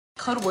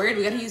Code word.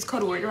 We gotta use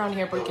code word around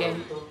here porque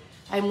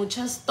hay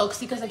muchas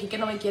tóxicas aquí que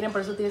no me quieren, por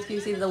eso tienes que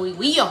decir the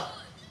wiwillo.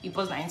 Y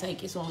pues nadie sabe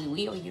que es un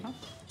wiwillo, you know?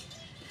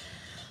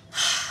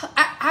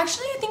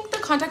 Actually, I think the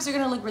contacts are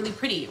gonna look really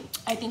pretty.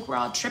 I think we're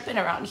all tripping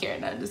around here.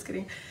 No, I'm just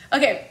kidding.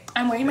 Okay,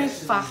 I'm wearing my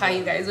faja,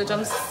 you guys, which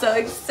I'm so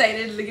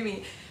excited. Look at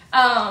me.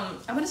 I'm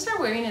gonna start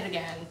wearing it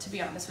again, to be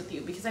honest with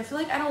you, because I feel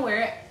like I don't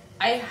wear it.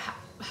 I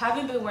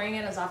haven't been wearing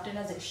it as often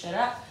as I should.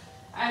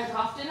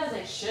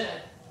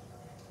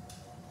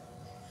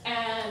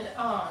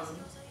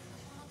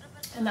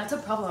 And that's a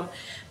problem.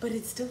 But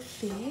it still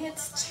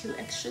fits. 2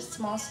 extra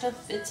small stuff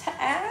fits her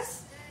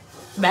ass.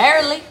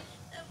 Barely.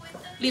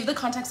 Leave the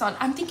contacts on.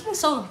 I'm thinking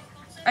so.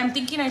 I'm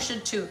thinking I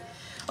should too.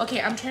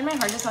 Okay, I'm trying my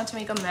hardest not to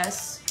make a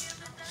mess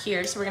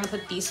here. So we're gonna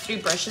put these 3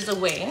 brushes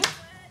away.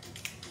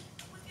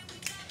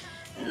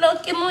 No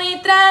que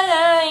muy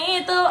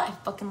tragadito. I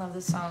fucking love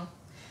this song.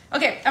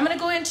 Okay, I'm gonna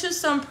go into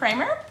some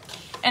primer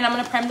and I'm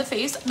gonna prime the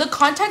face. The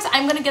contacts,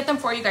 I'm gonna get them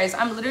for you guys.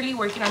 I'm literally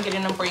working on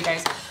getting them for you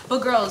guys. But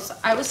girls,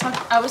 I was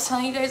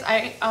telling you guys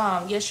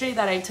yesterday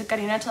that I took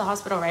Karina to the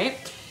hospital, right?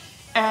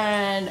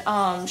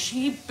 And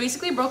she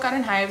basically broke out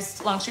in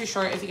hives. Long story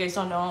short, if you guys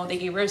don't know, they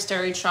gave her a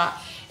steroid shot.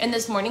 And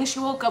this morning she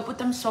woke up with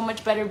them so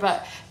much better.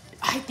 But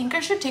I think I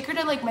should take her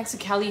to like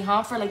Mexicali,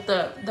 huh? For like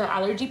the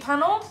allergy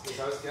panel.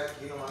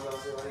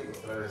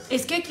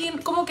 Es que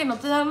aquí como que no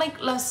te dan like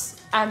las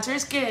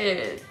answers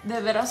que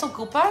de veras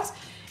ocupas.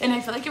 And I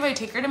feel like if I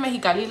take her to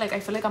Mexicali, like I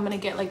feel like I'm gonna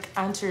get like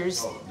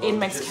answers in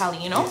Mexicali,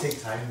 you know? They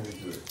take time when we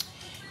do it.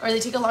 Or they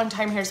take a long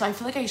time here, so I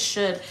feel like I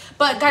should.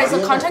 But guys,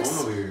 the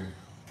contacts.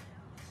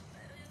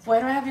 Why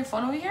do I have your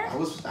phone over here?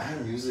 I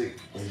have music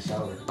in the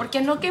shower. Porque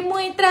no que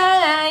muy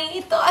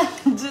traidito.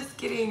 I'm just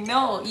kidding.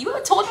 No, you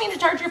told me to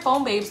charge your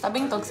phone, babe. Stop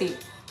being toxic.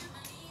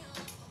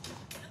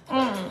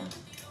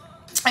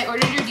 I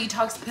ordered your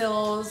detox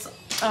pills.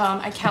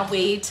 I can't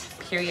wait.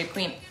 Period,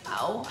 queen.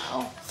 Ow,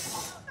 ow.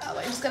 Oh,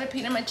 I just got a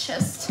pain in my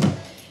chest.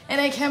 And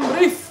I can't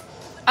breathe.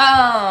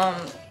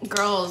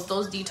 Girls,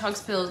 those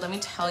detox pills, let me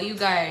tell you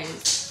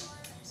guys.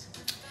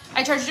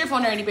 I charged your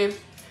phone already, babe.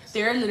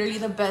 They're literally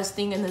the best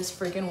thing in this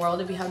freaking world.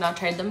 If you have not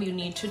tried them, you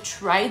need to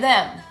try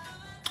them.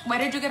 Why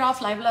did you get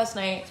off live last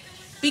night?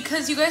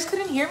 Because you guys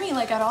couldn't hear me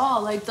like at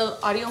all. Like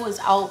the audio was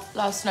out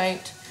last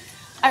night.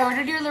 I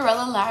ordered your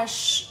Lorella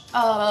Lash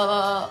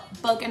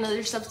book and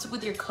other stuff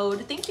with your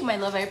code. Thank you, my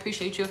love. I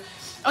appreciate you.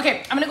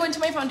 Okay, I'm gonna go into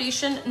my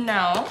foundation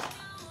now.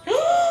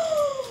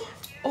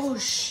 Oh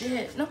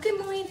shit. No que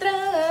muy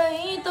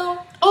traído.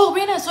 Oh,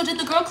 Reina, so did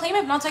the girl claim?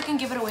 If not, so I can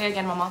give it away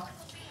again, mama.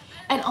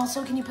 And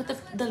also, can you put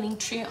the link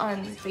tree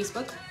on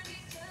Facebook?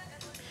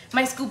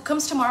 My scoop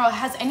comes tomorrow.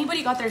 Has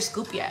anybody got their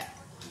scoop yet?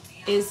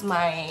 Is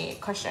my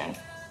question.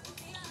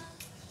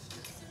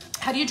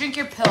 How do you drink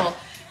your pill?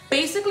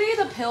 Basically,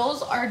 the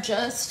pills are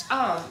just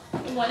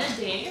 1 a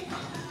day.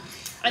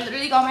 I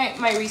literally got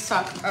my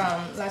restock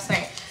last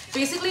night.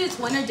 Basically, it's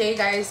 1 a day,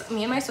 guys.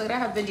 Me and my suegra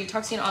have been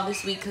detoxing all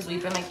this week because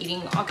we've been like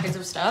eating all kinds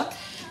of stuff.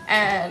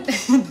 And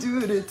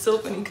dude, it's so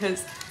funny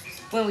because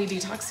when we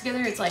detox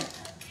together, it's like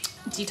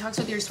detox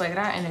with your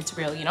suegra and it's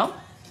real, you know?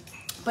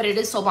 But it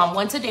is so bomb.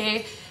 1 a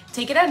day.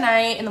 Take it at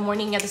night. In the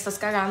morning, ya te estás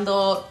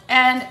cagando.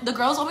 And the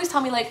girls always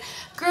tell me like,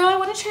 girl, I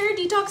want to try your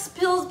detox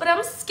pills, but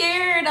I'm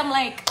scared. I'm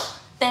like,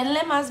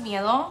 tenle más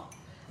miedo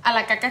a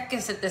la caca que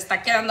se te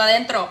está quedando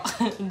adentro.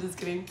 I'm just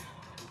kidding.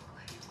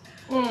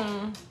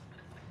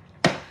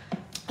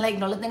 Like,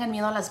 no le tengan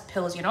miedo a las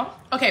pills, you know?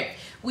 Okay,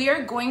 we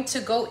are going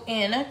to go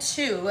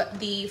into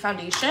the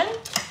foundation.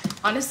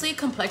 Honestly,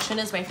 complexion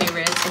is my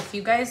favorite. If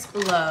you guys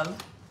love...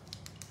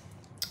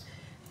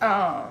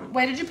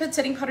 why did you put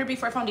setting powder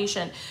before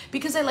foundation?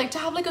 Because I like to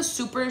have like a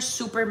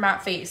super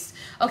matte face.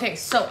 Okay,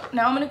 so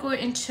now I'm gonna go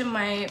into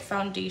my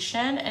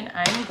foundation and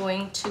I'm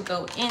going to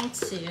go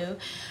into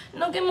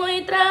No que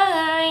muy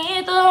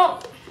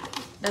traído.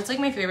 That's like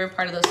my favorite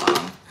part of the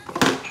song.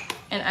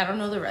 And I don't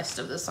know the rest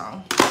of the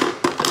song.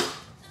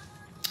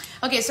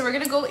 Okay, so we're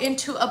gonna go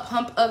into a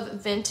pump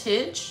of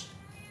Vintage.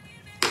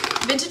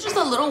 Vintage is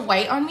a little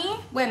white on me.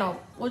 Bueno,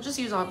 we'll just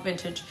use all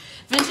Vintage.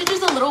 Vintage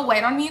is a little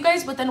white on me, you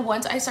guys, but then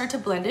once I start to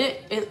blend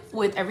it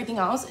with everything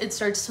else, it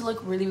starts to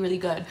look really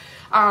good.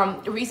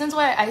 Reasons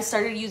why I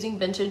started using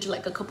Vintage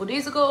like a couple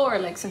days ago or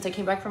like since I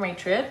came back from my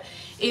trip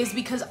is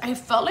because I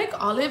felt like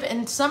olive,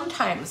 and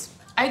sometimes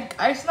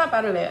I snap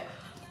out of it,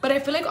 but I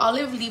feel like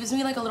olive leaves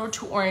me like a little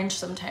too orange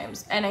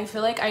sometimes, and I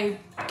feel like I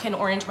can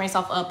orange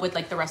myself up with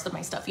like the rest of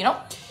my stuff, you know?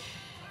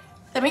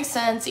 That makes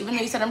sense, even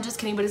though you said I'm just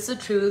kidding, but it's the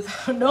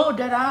truth. No,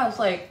 dead ass,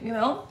 like, you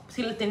know?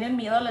 Si le tienen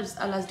miedo a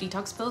las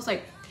detox pills,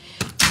 like,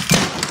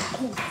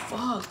 oh,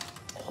 fuck.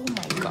 Oh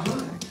my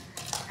God.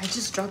 I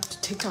just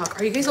dropped TikTok.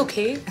 Are you guys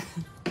okay?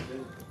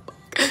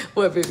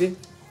 What, baby?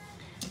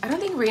 I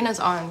don't think Reina's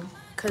on,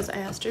 because I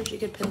asked her if she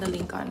could pin the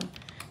link on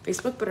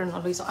Facebook, but no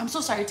lo hizo. I'm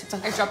so sorry,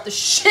 TikTok. I dropped the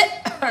shit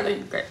out of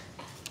you. Great.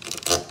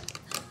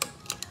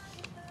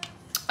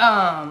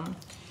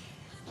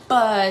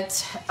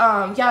 But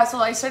yeah, so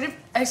I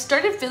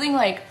started feeling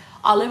like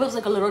olive was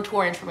like a little too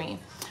orange for me.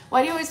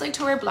 Why do you always like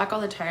to wear black all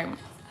the time?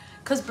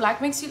 Because black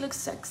makes you look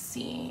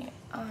sexy.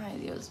 Ay,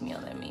 Dios mío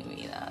de mi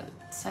vida.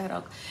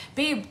 Cero.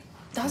 Babe,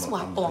 that's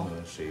guapo.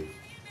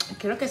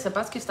 Quiero que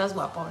sepas que estás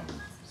guapo.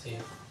 Sí.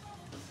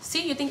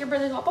 Sí, you think your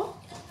brother's guapo?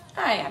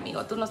 Ay,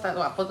 amigo, tú no estás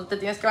guapo. Tú te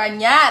tienes que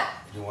bañar.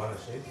 You want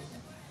to shave?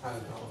 I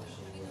don't know.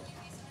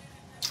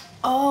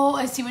 Oh,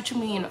 I see what you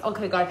mean.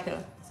 Okay, got you.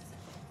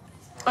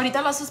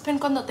 Ahorita lo haces pin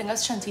cuando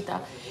tengas chancita.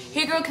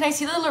 Hey girl, can I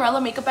see the Lorella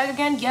makeup bag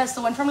again? Yes,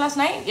 the one from last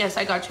night? Yes,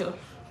 I got you.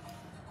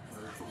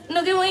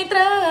 No que voy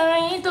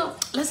traído.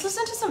 Let's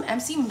listen to some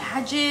MC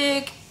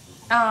Magic.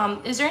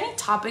 Is there any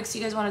topics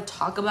you guys want to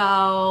talk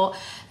about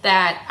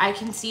that I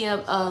can see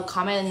a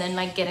comment and then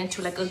like get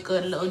into like a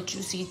good little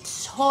juicy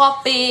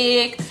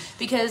topic?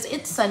 Because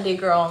it's Sunday,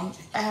 girl,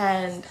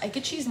 and I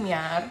could cheese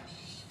miar.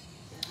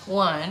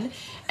 1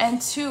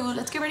 and 2,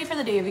 let's get ready for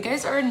the day. If you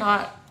guys are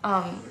not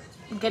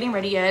getting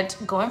ready yet,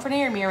 go in front of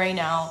your mirror right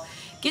now,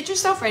 get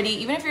yourself ready.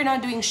 Even if you're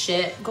not doing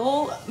shit,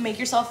 go make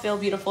yourself feel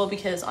beautiful,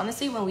 because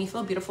honestly, when we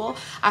feel beautiful,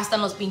 hasta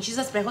en los pinches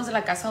espejos de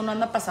la casa uno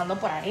anda pasando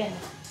por ahí and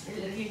you're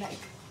literally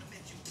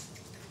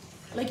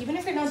like even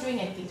if you're not doing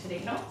anything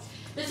today, no?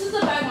 This is the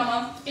bag,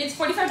 mama. It's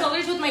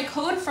 $45 with my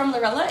code from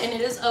Lorella, and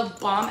it is a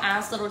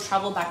bomb-ass little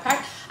travel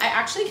backpack. I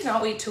actually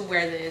cannot wait to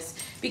wear this,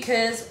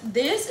 because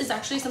this is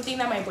actually something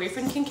that my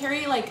boyfriend can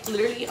carry, like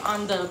literally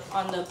on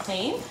the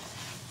plane.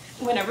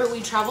 Whenever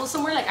we travel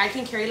somewhere, like I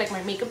can carry like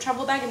my makeup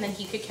travel bag, and then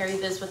he could carry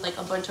this with like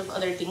a bunch of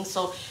other things.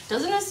 So it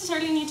doesn't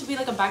necessarily need to be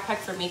like a backpack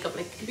for makeup.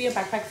 Like it could be a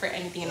backpack for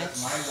anything, and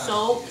it's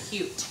so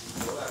cute.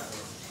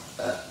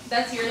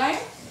 That's your line?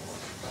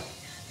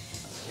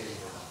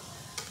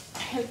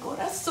 El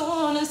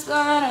corazón es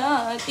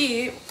para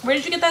ti. Where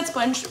did you get that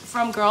sponge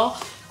from, girl?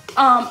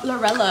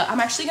 Lorella.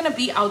 I'm actually gonna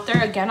be out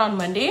there again on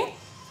Monday.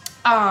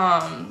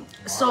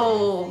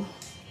 So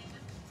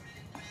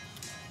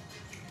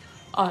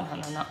oh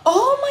no.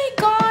 Oh my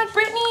god,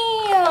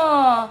 Brittany,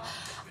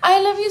 I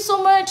love you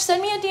so much.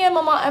 Send me a DM,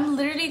 mama. I'm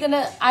literally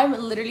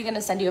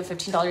gonna send you a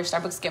 $15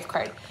 Starbucks gift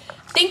card.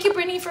 Thank you,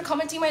 Brittany, for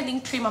commenting my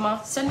link tree,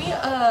 mama. Send me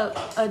a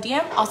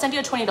DM. I'll send you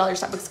a $20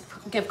 Starbucks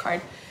gift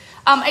card.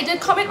 I did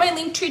comment my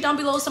link tree down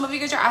below. Some of you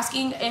guys are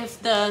asking if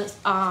the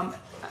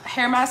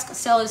hair mask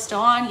sale is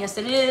still on. Yes,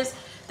 it is.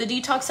 The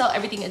detox sale,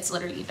 everything, it's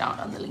literally down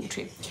on the link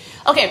tree.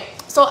 Okay,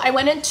 so I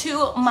went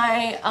into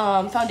my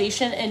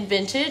foundation in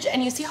Vintage,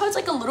 and you see how it's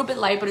like a little bit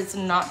light, but it's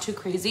not too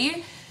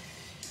crazy.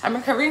 I'm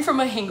recovering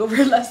from a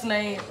hangover last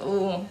night.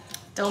 Oh,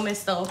 don't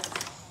miss though.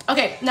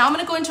 Okay, now I'm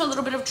gonna go into a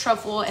little bit of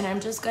truffle, and I'm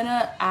just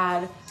gonna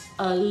add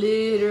a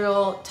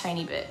little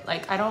tiny bit.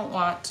 Like, I don't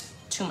want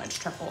too much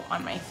truffle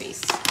on my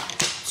face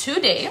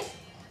today.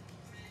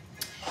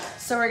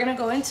 So we're gonna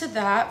go into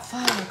that.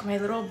 Fuck, my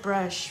little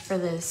brush for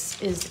this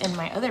is in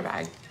my other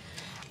bag.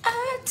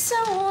 I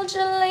told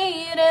you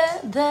later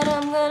that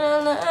I'm gonna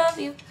love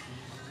you.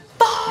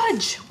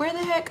 Fudge! Where the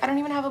heck? I don't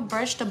even have a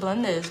brush to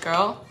blend this,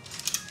 girl.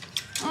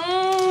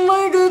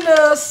 My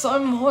goodness,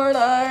 I'm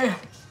horny.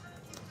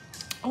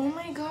 Oh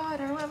my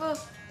god, I don't have a...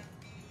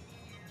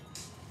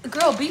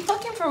 Girl, be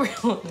fucking for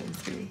real.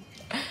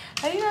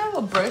 How do you not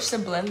have a brush to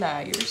blend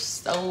that? You're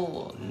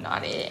so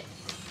not it.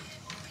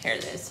 Here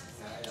it is.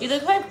 You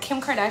look like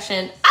Kim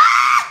Kardashian.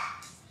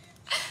 Ah!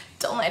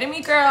 Don't lie to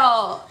me,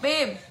 girl.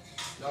 Babe.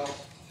 No.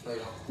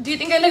 Do you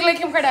think I look like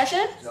Kim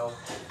Kardashian? No.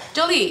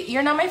 Jolie,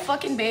 you're not my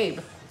fucking babe.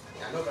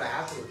 I know, but I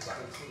have to reply.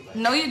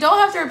 No, you don't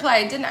have to reply.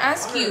 I didn't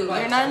ask you.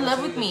 You're not in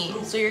love with me.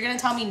 So you're going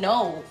to tell me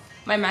no.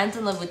 My man's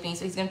in love with me,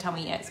 so he's going to tell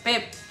me yes.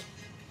 Babe.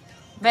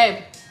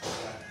 Babe.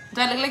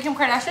 Do I look like Kim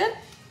Kardashian?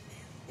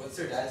 What's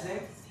her dad's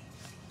name?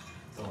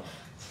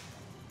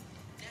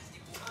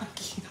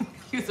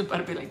 He was about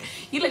to be like,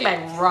 you look like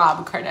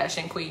Rob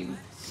Kardashian queen.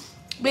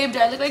 Babe, do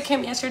I look like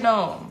Kim? Yes or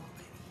no?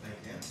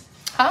 Like him?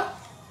 Huh?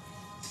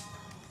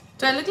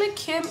 Do I look like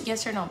Kim?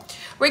 Yes or no?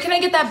 Where can I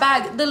get that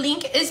bag? The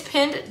link is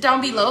pinned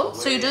down below.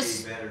 So you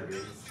just...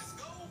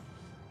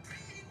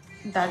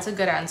 That's a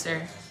good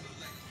answer.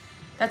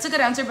 That's a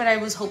good answer, but I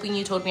was hoping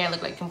you told me I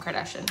look like Kim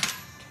Kardashian.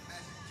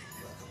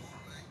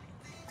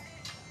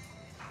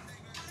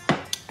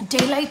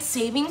 Daylight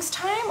savings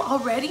time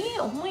already?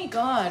 Oh my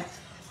god.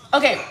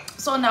 Okay,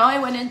 so now I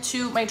went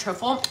into my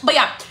truffle. But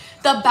yeah,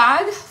 the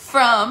bag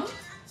from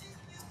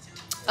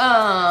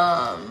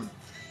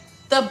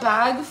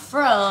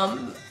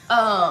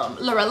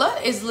Lorella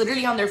is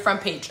literally on their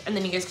front page, and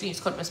then you guys can use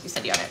code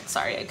Mustbecindy on it.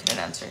 Sorry, I couldn't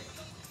answer.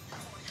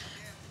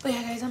 But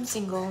yeah, guys, I'm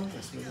single.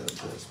 Pass me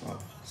the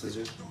small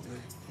scissors.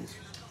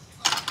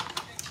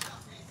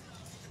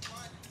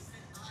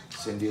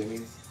 Cindy, I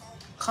mean.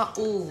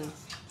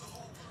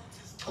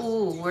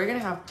 Ooh, we're gonna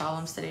have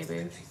problems today,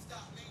 babe.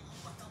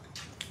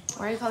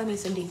 Why are you calling me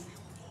Cindy?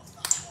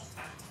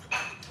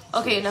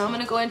 Okay, now I'm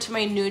gonna go into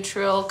my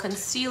neutral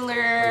concealer.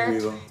 Here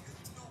you go.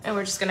 And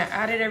we're just gonna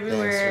add it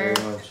everywhere.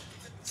 Thanks very much.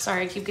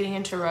 Sorry, I keep getting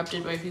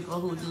interrupted by people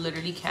who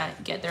literally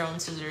can't get their own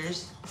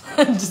scissors.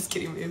 I'm just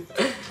kidding, babe.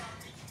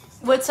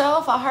 What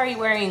Faha are you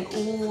wearing?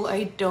 Ooh,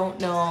 I don't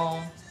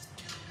know.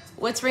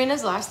 What's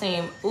Reina's last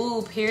name?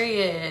 Ooh,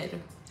 period.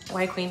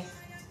 White Queen.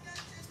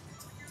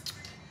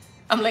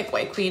 I'm like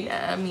White Queen.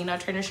 Me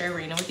not trying to share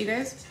Reina with you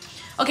guys.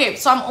 Okay,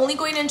 so I'm only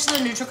going into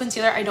the neutral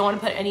concealer. I don't want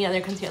to put any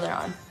other concealer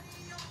on.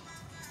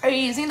 Are you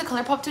using the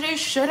ColourPop today?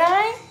 Should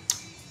I?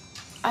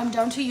 I'm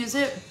down to use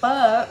it,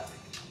 but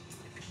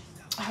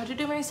I have to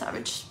do my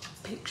Savage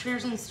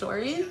pictures and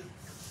stories.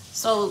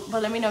 So,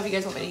 but let me know if you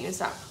guys want me to use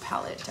that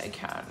palette. I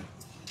can.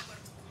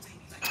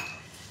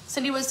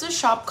 Cindy, what's the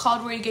shop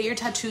called where you get your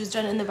tattoos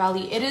done in the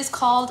valley? It is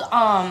called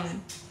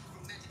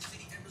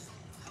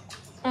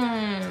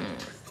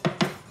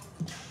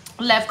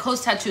Left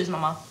Coast Tattoos,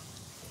 mama.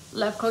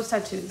 Left Coast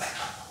Tattoos.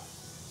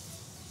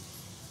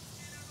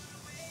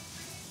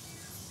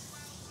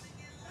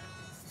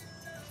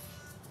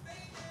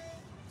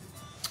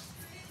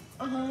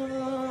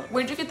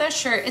 Where'd you get that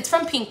shirt? It's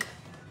from Pink.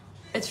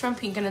 It's from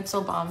Pink and it's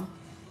so bomb.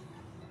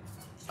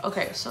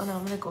 Okay, so now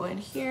I'm gonna go in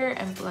here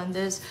and blend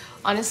this.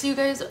 Honestly, you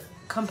guys,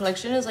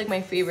 complexion is like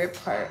my favorite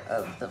part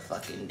of the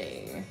fucking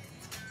day.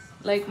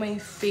 Like my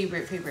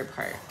favorite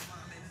part.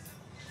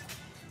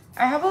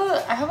 I have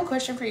a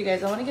question for you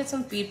guys. I want to get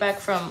some feedback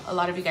from a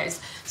lot of you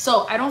guys.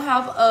 So I don't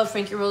have a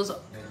Frankie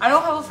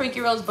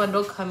Rose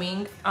bundle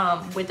coming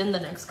within the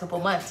next couple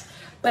months,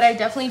 but I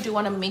definitely do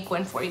want to make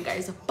one for you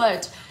guys.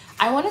 But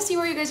I want to see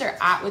where you guys are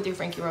at with your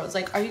Frankie Rose.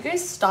 Like, are you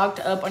guys stocked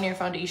up on your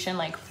foundation,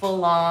 like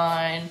full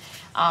on?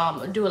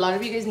 Do a lot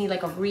of you guys need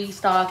like a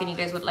restock and you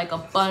guys would like a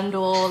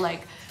bundle?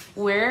 Like,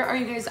 where are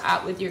you guys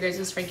at with your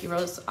guys' Frankie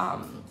Rose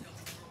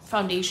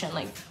foundation?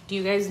 Like, do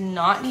you guys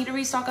not need a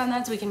restock on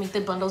that so we can make the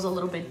bundles a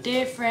little bit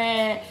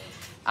different?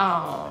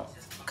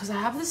 Because I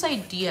have this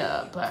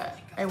idea, but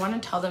I want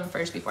to tell them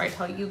first before I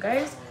tell you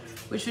guys,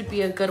 which would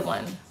be a good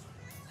one.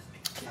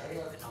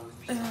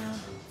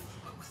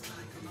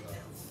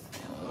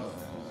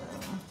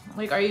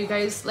 Like, are you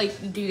guys,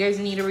 like, do you guys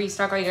need a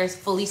restock? Are you guys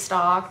fully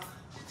stocked?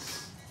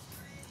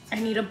 I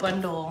need a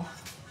bundle.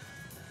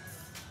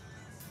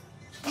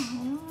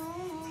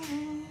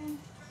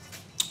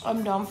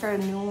 I'm down for a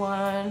new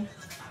one.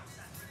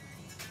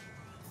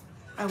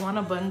 I want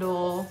a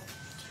bundle.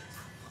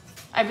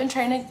 I've been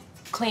trying to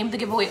claim the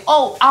giveaway.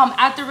 Oh,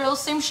 at the real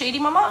Slim Shady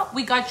Mama,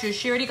 we got you.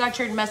 She already got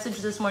your message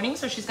this morning,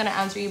 so she's gonna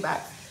answer you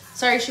back.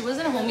 Sorry, she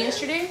wasn't home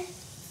yesterday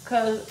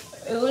because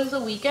it was a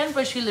weekend,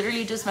 but she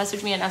literally just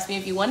messaged me and asked me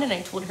if you won, and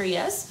I told her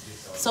yes.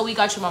 So we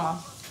got you, Mama.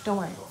 Don't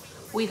worry.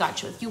 We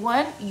got you. If you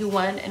won,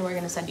 and we're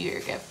gonna send you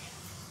your gift.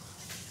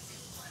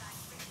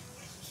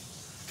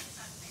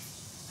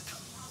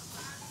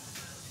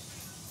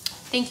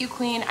 Thank you,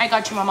 Queen. I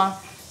got you, Mama.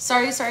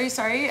 Sorry.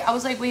 I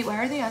was like, wait, why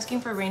are they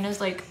asking for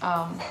Reina's like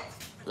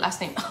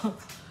last name?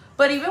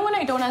 But even when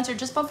I don't answer,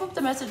 just bump up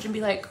the message and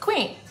be like,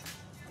 Queen,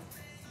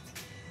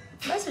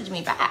 message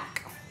me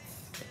back.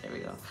 Okay, there we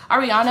go.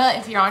 Ariana,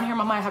 if you're on here,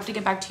 Mama, I have to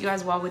get back to you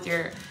as well with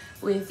your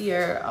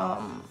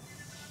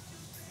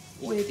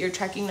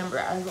tracking number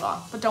as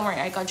well. But don't worry,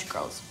 I got you,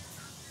 girls.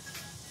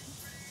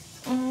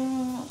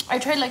 I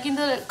tried liking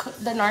the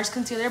NARS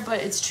concealer, but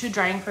it's too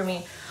drying for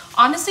me.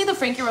 Honestly, the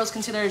Frankie Rose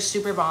concealer is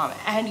super bomb.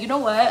 And you know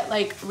what?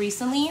 Like,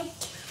 recently,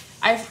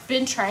 I've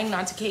been trying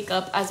not to cake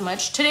up as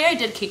much. Today, I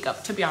did cake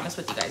up, to be honest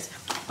with you guys.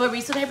 But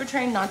recently, I've been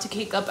trying not to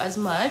cake up as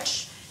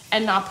much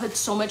and not put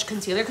so much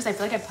concealer because I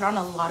feel like I put on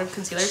a lot of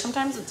concealer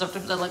sometimes. It's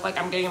sometimes I look like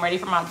I'm getting ready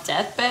for my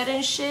deathbed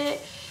and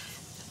shit.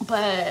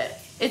 But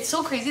it's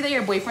so crazy that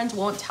your boyfriends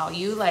won't tell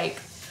you,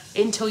 like,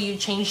 until you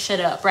change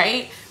shit up,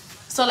 right?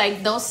 So,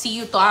 like, they'll see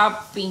you toda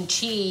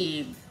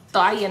pinche,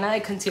 toda llena de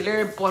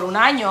concealer por un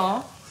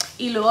año.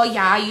 Y luego,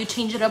 yeah, you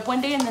change it up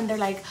one day and then they're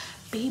like,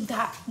 babe,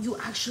 that you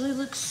actually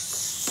look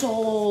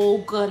so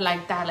good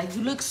like that. Like,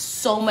 you look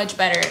so much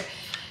better.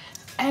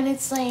 And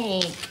it's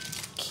like,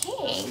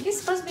 King, you're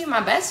supposed to be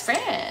my best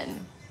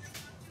friend.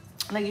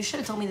 Like, you should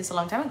have told me this a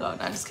long time ago.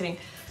 No, I'm just kidding.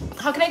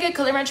 How can I get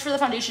color match for the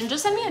foundation?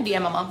 Just send me a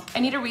DM, Mama. I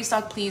need a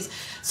restock, please.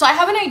 So I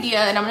have an idea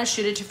and I'm going to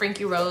shoot it to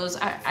Frankie Rose.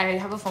 I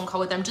have a phone call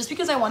with them just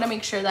because I want to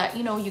make sure that,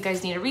 you know, you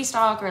guys need a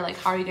restock or like,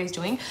 how are you guys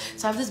doing?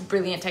 So I have this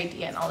brilliant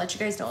idea and I'll let you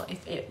guys know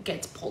if it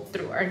gets pulled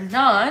through or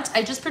not.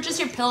 I just purchased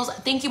your pills.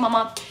 Thank you,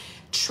 Mama.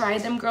 Try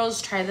them,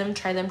 girls. Try them.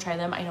 I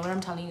know what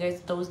I'm telling you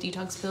guys. Those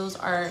detox pills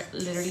are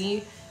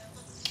literally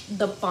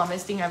the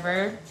bombest thing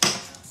ever.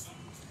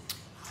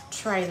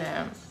 Try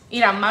them.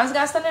 Mira, más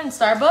gastan en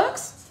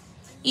Starbucks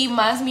y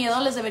más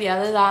miedo les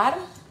debería de dar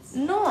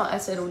no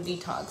hacer un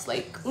detox.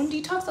 Like, un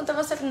detox no te va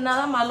a hacer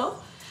nada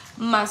malo,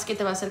 más que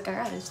te va a hacer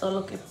cagar. Es todo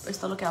lo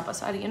que va a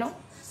pasar, you know?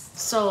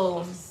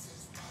 So,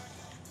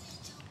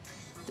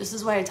 this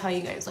is why I tell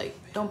you guys, like,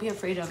 don't be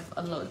afraid of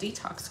a little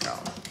detox,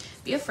 girl.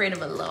 Be afraid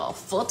of a little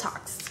full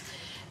tox.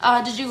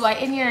 Did you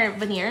whiten your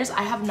veneers?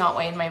 I have not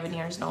whitened my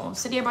veneers, no.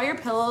 Cindy, I bought your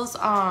pills,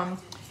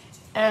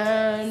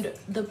 and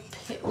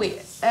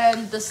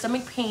the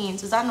stomach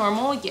pains, is that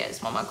normal?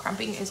 Yes, Mama,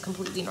 cramping is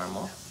completely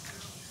normal.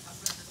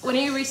 When are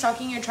you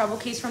restocking your travel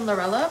case from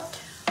Lorella?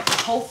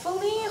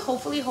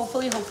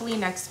 Hopefully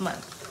next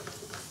month.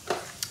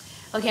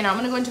 Okay, now I'm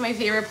gonna go into my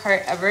favorite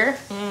part ever,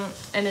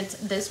 and it's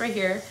this right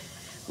here,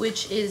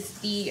 which is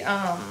the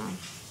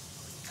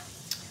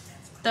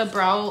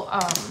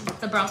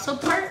brow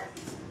soap part.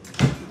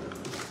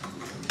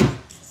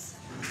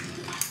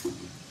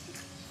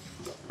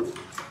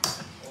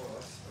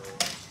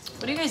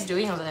 What are you guys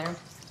doing over there?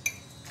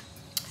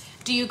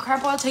 Do you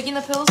cramp while taking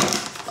the pills?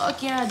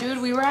 Fuck yeah,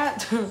 dude. We were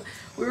at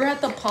we were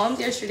at the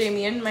Palms yesterday,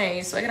 me and my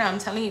suegra. I'm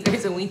telling you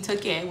guys, and we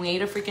took it. We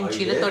ate a freaking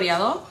chile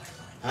toreado.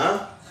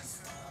 Huh?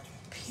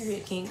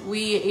 Period, king.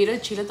 We ate a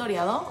chile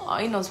toreado.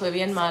 Ay, nos fue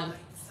bien mal.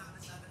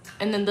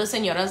 And then the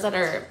señoras that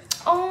are,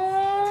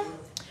 oh,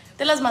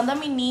 te las manda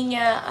mi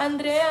niña.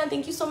 Andrea,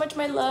 thank you so much,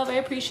 my love. I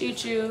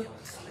appreciate you.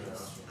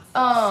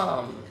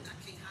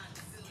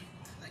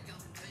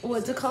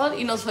 What's it called?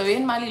 Y nos fue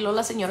bien mal. Y luego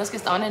las señoras que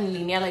estaban en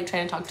línea, like,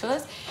 trying to talk to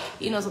us.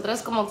 Y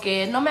nosotras como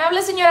que, no me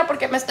hable, señora,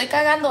 porque me estoy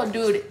cagando.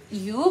 Dude,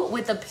 you,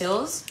 with the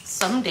pills,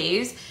 some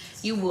days,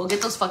 you will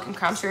get those fucking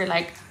cramps where you're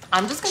like,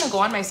 I'm just gonna go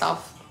on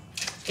myself.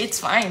 It's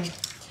fine.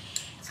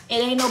 It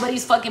ain't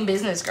nobody's fucking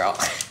business, girl.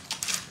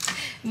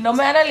 No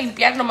me van a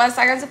limpiar, nomás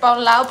háganse pa'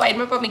 un lado pa'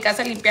 irme pa' mi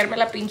casa a limpiarme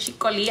la pinche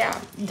colilla.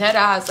 Dead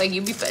ass. Like,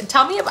 you be,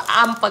 tell me if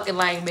I'm fucking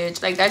lying,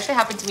 bitch. Like, that shit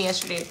happened to me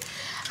yesterday.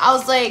 I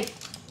was like,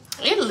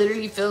 it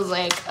literally feels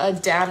like a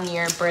damn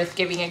near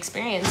birth-giving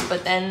experience,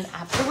 but then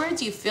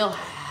afterwards you feel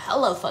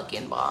hella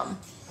fucking bomb.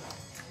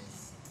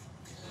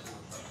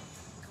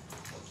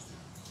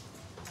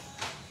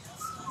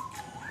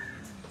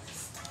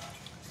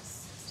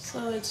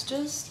 So it's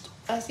just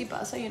así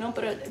pasa, you know,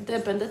 pero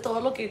depende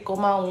todo lo que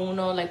coma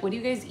uno. Like, what do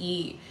you guys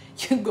eat?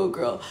 You go,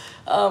 girl.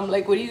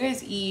 Like, what do you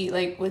guys eat?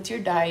 Like, what's your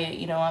diet?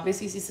 You know,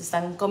 obviously, si se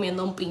están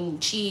comiendo un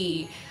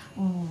pinche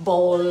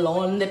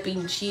bolón de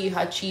pinche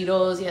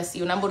hachiros y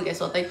así una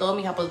hamburguesota y todo,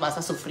 mija, pues vas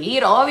a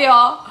sufrir,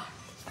 obvio.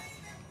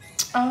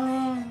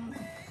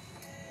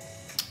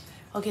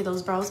 Okay,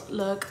 those brows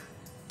look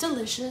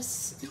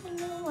delicious. You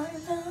know I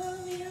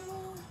love you,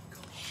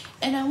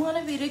 and I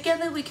wanna be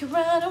together. We can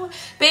run away,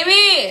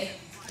 baby.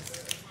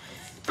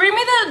 Bring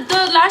me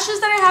the lashes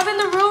that I have in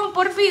the room,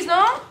 porfis,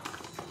 ¿no?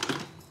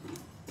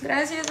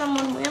 Gracias,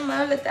 amor. Muy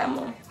amable, te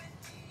amo.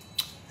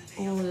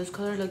 Yo, this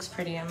color looks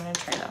pretty. I'm gonna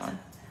try that one.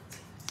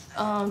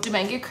 Do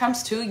men get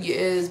cramps too?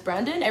 Yes.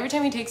 Brandon, every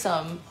time he takes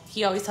some,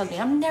 he always tells me,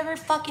 I'm never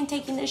fucking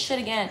taking this shit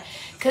again.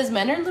 Because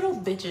men are little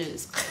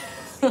bitches.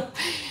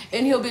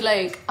 And he'll be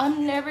like,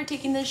 I'm never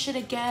taking this shit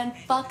again.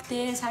 Fuck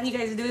this. How do you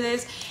guys do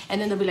this?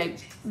 And then they'll be like,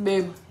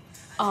 babe,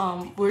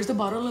 where's the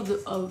bottle of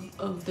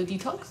the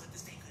detox?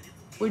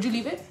 Where'd you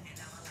leave it?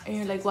 And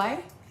you're like,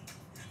 why?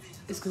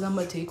 It's because I'm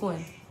gonna take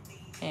one.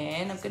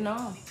 And I'm gonna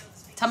know.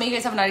 Tell me you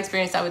guys have not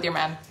experienced that with your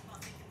man.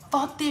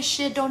 Fuck this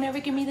shit. Don't ever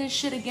give me this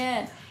shit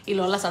again. Y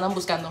luego las andan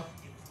buscando.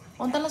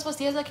 ¿Dónde están las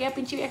pastillas de aquella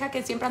pinche vieja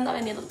que siempre anda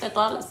vendiéndote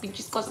todas las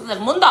pinches cosas del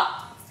mundo?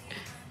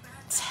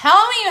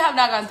 Tell me you have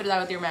not gone through that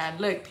with your man.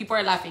 Look, people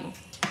are laughing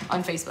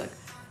on Facebook.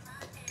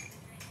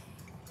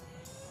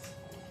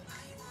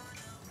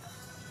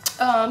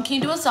 Can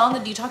you do a sell on the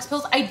detox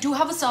pills? I do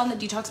have a sell on the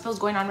detox pills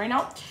going on right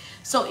now.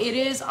 So it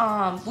is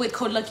with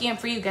code Lucky and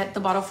Free, you get the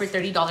bottle for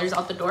 $30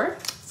 out the door.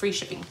 Free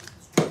shipping.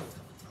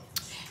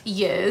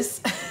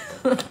 Yes.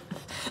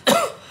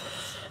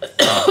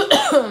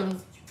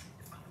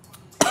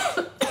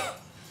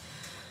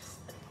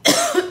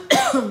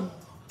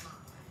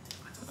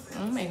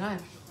 Oh my god.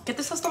 ¿Qué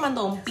te estás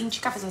tomando? Un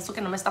pinche cafezazo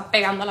que no me está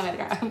pegando a la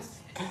verga.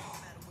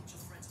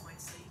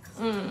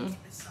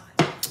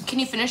 Can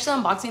you finish the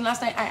unboxing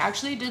last night? I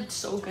actually did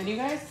so good, you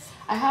guys.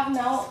 I have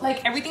now,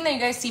 like, everything that you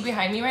guys see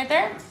behind me right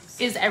there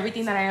is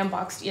everything that I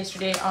unboxed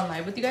yesterday on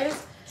live with you guys,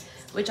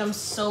 which I'm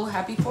so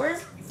happy for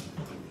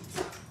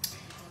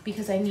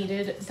because I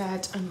needed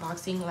that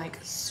unboxing like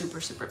super,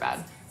 super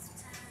bad.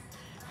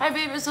 Hi,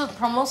 babe. Is the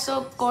promo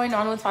still going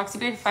on with Foxy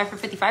Babe 5 for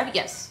 55?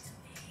 Yes.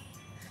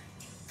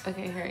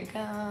 Okay, here we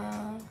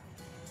go.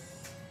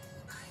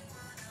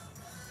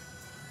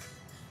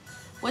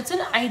 What's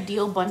an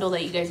ideal bundle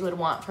that you guys would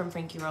want from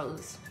Frankie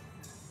Rose?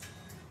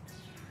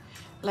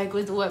 Like,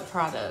 with what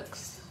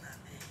products?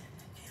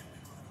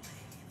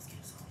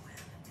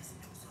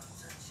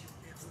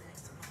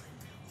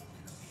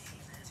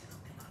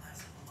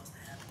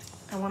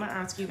 I want to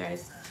ask you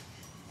guys.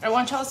 I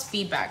want y'all's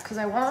feedback because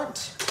I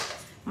want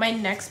my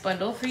next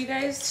bundle for you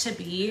guys to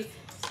be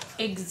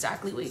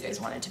exactly what you guys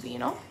want it to be, you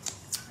know?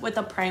 With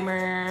a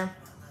primer,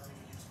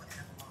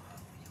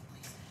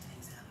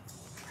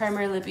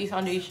 lippy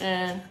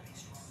foundation,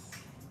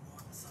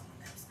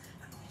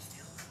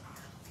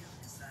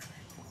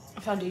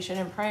 foundation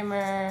and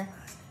primer.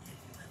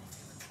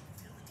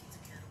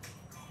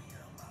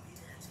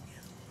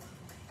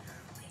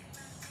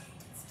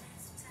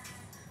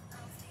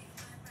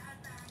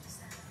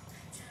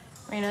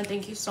 Raina,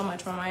 thank you so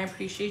much, Mama. I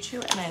appreciate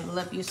you and I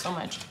love you so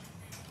much.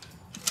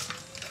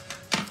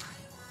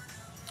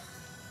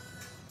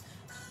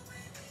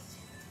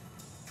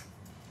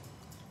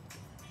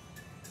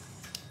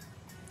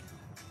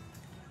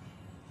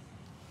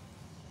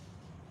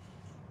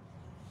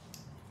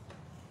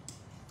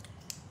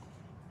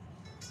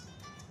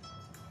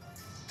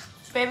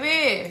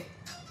 Baby.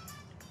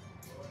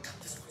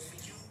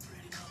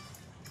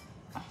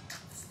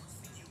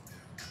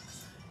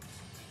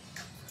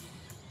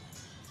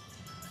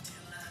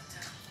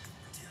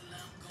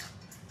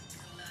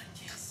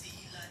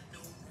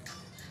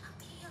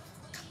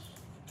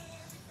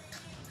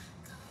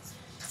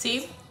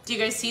 See? Do you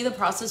guys see the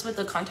process with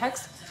the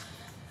context?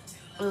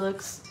 It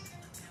looks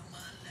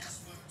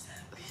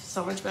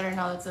So much better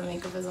now that the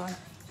makeup is on.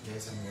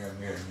 Yes, I'm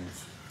here.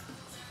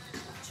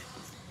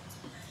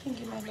 Thank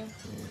you, my love.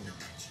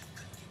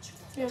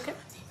 You okay?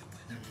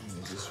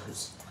 It just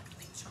hurts.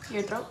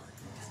 Your throat?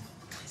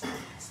 Do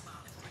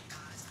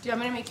you want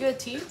me to make you a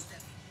tea?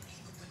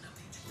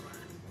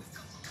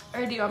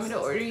 Or do you want me to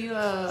order you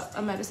a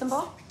medicine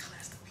ball?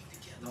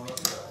 No,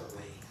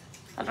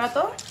 Al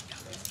rato?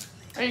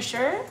 Are you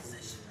sure?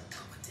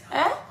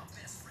 Eh?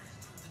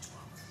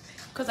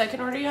 Because I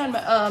can order you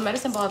a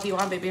medicine ball if you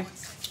want, baby.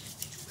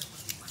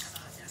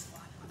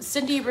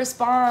 Cindy,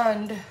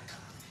 respond.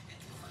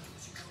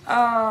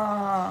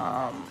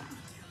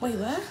 Wait,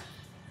 what?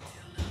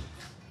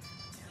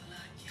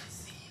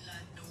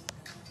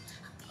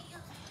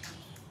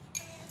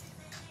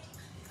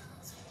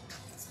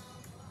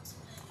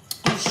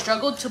 You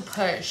struggled to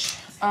push.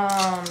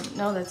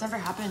 No, that's never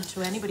happened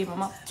to anybody,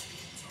 mama.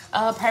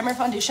 Primer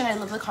foundation, I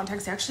love the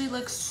contacts. They actually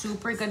look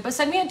super good. But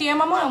send me a DM,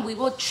 mama, and we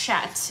will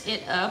chat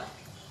it up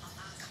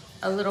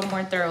a little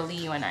more thoroughly,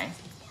 you and I.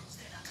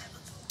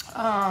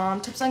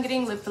 Tips on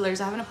getting lip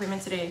fillers. I have an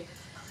appointment today.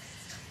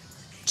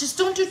 Just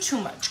don't do too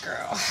much,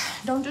 girl.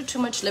 Don't do too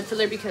much lip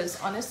filler because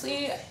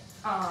honestly,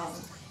 I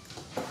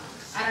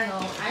don't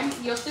know.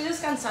 Yo estoy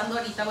descansando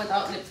ahorita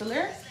without lip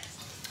filler.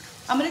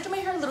 I'm gonna do my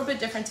hair a little bit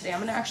different today.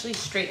 I'm gonna actually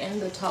straighten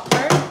the top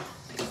part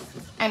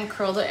and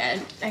curl the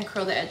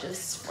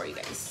edges for you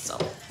guys. So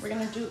we're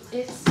gonna do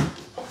it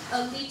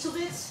a little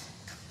bit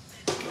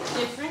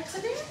different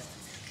today.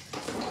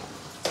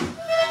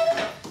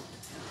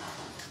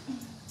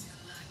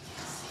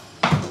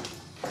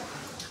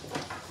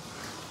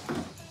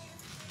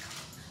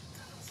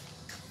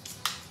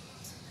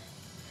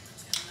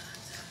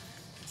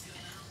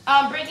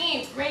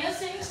 Brittany, Raina's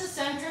saying to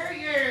send her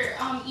your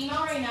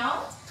email right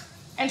now,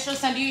 and she'll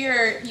send you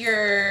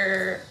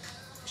your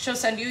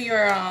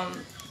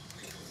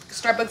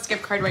Starbucks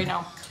gift card right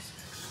now.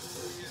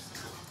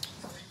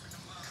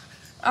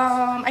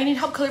 I need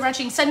help color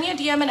matching. Send me a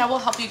DM and I will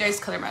help you guys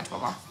color match,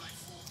 mama.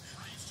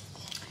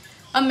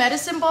 A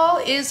medicine ball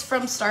is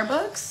from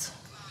Starbucks,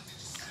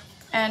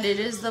 and it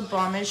is the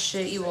bombest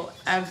shit you will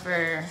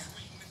ever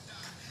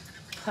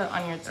put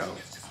on your throat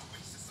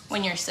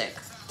when you're sick.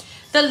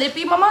 The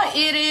lippy, mama,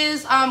 it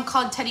is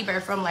called Teddy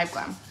Bear from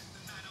Glam.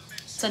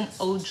 It's an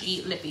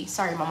OG lippy.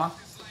 Sorry, mama.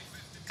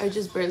 I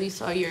just barely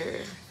saw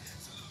your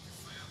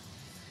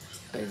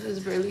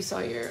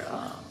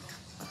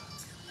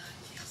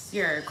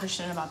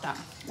question about that.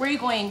 Where are you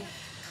going?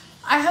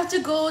 I want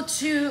to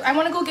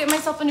go get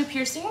myself a new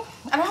piercing.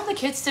 I don't have the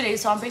kids today,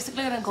 so I'm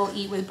basically gonna go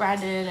eat with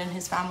Brandon and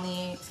his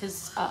family,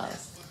 his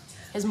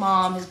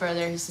mom, his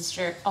brother, his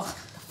sister. Oh,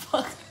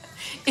 fuck.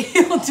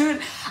 Ew,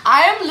 dude,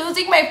 I am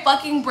losing my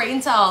fucking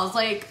brain cells.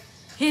 Like,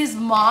 his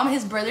mom,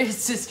 his brother, his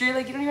sister.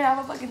 Like, you don't even have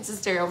a fucking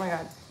sister. Oh my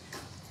god.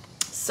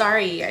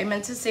 Sorry, I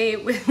meant to say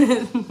it with...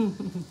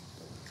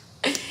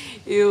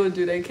 Ew,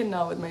 dude, I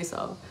cannot with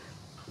myself.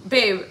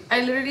 Babe,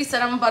 I literally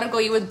said I'm about to go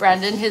eat with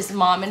Brandon, his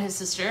mom, and his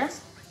sister.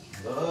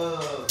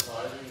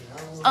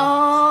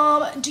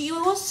 Do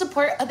you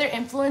support other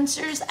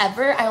influencers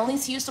ever? I only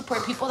see you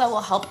support people that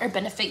will help or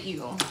benefit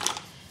you.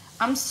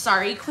 I'm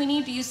sorry,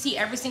 Queenie. Do you see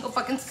every single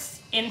fucking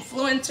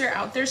influencer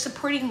out there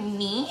supporting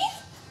me?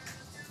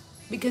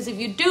 Because if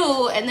you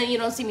do, and then you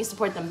don't see me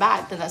support them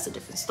back, then that's a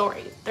different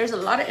story. There's a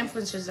lot of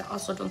influencers that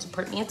also don't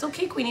support me. It's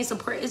okay, Queenie.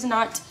 Support is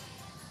not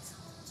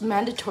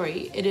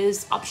mandatory. It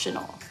is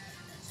optional.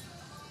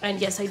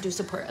 And yes, I do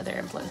support other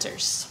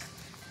influencers.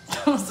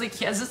 I was like,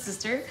 yes, a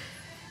sister.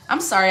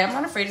 I'm sorry. I'm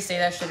not afraid to say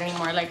that shit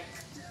anymore. Like,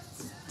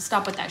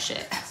 stop with that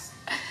shit.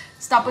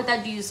 Stop with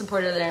that do you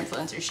support other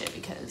influencer shit,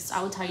 because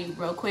I will tell you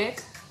real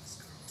quick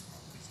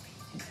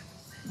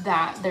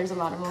that there's a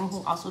lot of them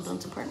who also don't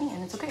support me,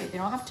 and it's okay. They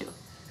don't have to.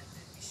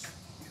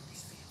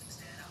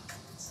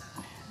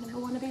 I never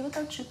want to be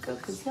without you, girl,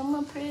 because you're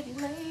my pretty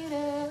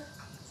lady.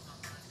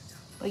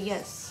 But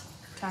yes,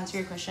 to answer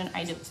your question,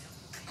 I do.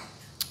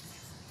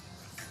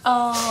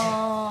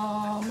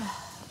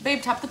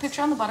 Babe, tap the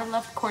picture on the bottom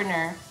left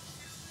corner.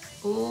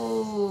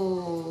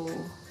 Ooh.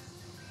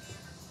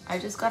 I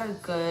just got a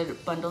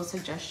good bundle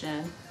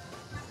suggestion.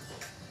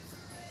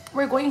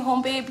 We're going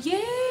home, babe.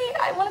 Yay!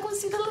 I want to go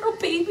see the little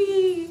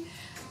baby.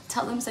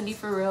 Tell them Cindy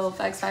for real.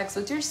 Facts, facts.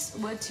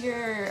 What's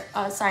your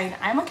sign?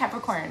 I'm a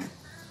Capricorn.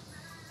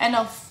 And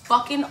a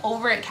fucking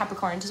over at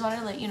Capricorn. Just wanted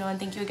to let you know and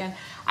thank you again.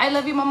 I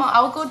love you, mama.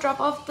 I'll go drop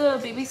off the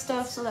baby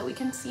stuff so that we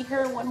can see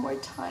her one more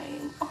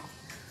time. Oh.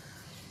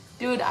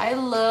 Dude, I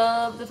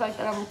love the fact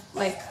that I'm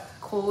like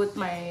cool with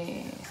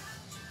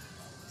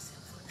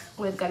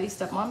Gadi's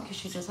stepmom, because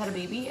she just had a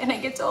baby, and I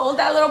get to hold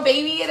that little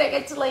baby, and I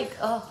get to like,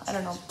 oh, I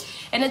don't know.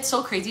 And it's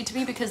so crazy to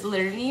me because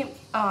literally,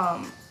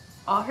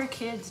 all her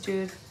kids,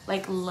 dude,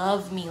 like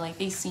love me. Like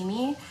they see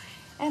me,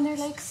 and they're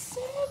like,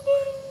 Cindy,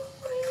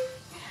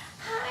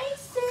 hi,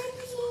 Cindy.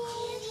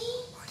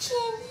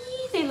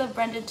 They love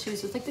Brendan too,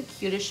 so it's like the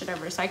cutest shit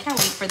ever. So I can't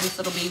wait for this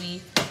little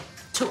baby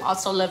to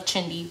also love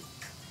Chindy.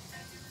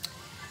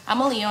 I'm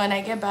a Leo and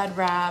I get bad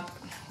rap,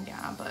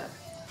 yeah, but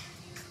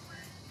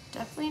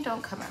definitely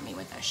don't come at me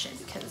with that shit,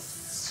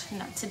 because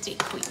not today,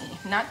 Queenie.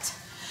 Not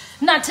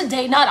Not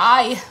today, not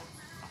I.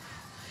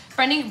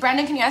 Brandon,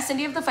 can you ask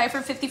Cindy if the fight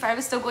for 55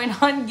 is still going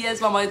on?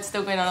 Yes, Mama, it's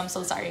still going on. I'm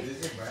so sorry.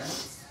 Is it Brandon?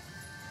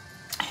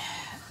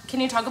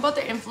 Can you talk about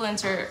the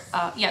influencer?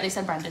 Yeah, they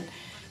said Brandon.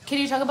 Can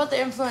you talk about the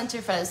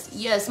influencer fest?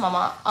 Yes,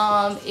 Mama.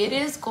 It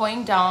is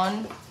going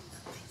down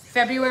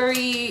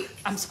February.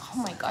 Oh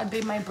my God,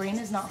 babe, my brain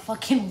is not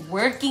fucking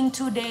working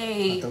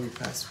today. I thought we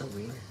passed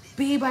February.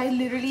 Babe, I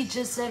literally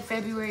just said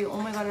February.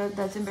 Oh my God,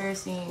 that's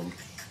embarrassing.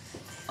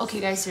 Okay,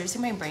 guys,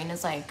 seriously, my brain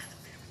is like,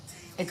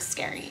 it's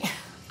scary.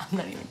 I'm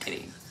not even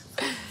kidding.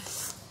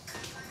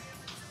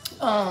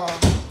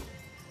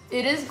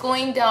 It is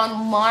going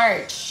down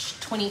March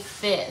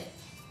 25th.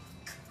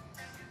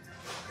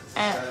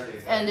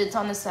 And it's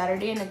on a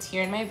Saturday, and it's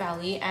here in my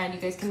valley, and you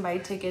guys can buy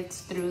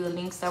tickets through the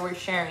links that we're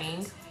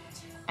sharing.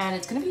 And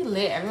it's gonna be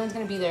lit. Everyone's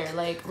gonna be there,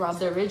 like Rob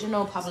the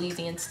Original, Pablo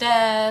Lizzy and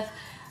Steph,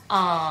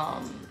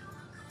 a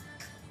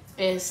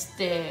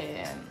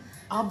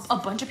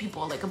bunch of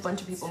people,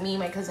 me,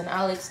 my cousin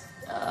Alex,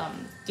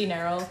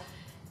 Dinero,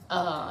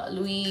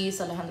 Luis,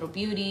 Alejandro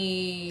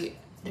Beauty.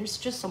 There's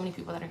just so many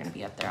people that are gonna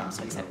be up there. I'm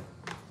so excited.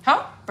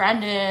 Huh?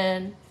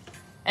 Brandon.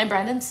 And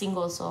Brandon's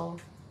single, so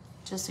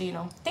just so you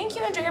know. Thank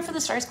you, Andrea, for the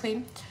stars,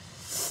 queen.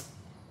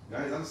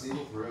 Guys, I'm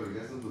single for real. You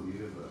guys don't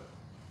believe it, but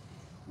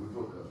we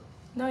broke up.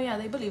 No, yeah,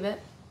 they believe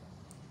it.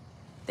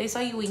 They saw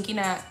you winking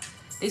at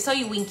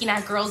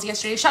girls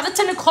yesterday. Shout out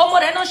to Nicole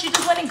Moreno. She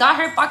just went and got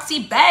her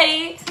Foxy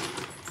Bay.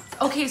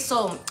 Okay,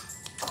 so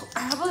I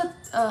have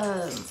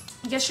a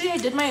yesterday I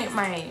did my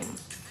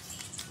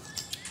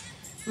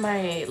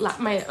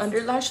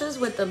underlashes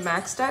with the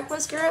Max Stack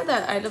mascara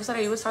that I Love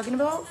Sarai was talking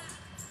about.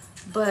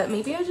 But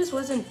maybe I just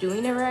wasn't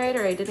doing it right,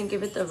 or I didn't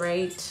give it the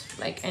right,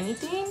 like,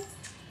 anything.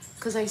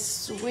 Because I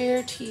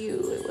swear to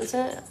you, it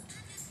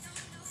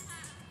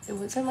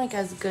wasn't like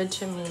as good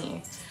to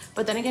me.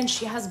 But then again,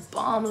 she has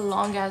bomb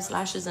long ass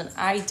lashes and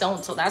I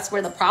don't, so that's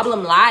where the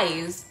problem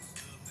lies.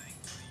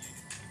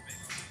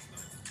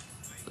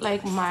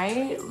 Like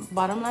my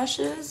bottom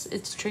lashes,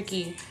 it's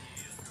tricky.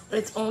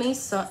 It's only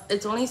certain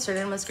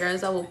mascaras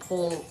that will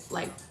pull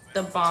like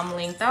the bomb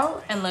length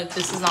out, and look,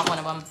 this is not one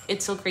of them.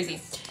 It's so crazy.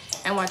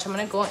 And watch, I'm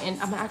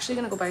actually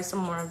gonna go buy some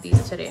more of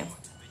these today.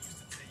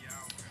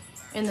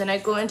 And then I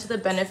go into the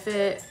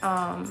Benefit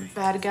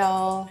Bad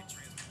Gal.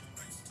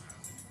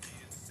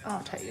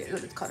 I'll tell you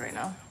what it's called right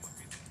now.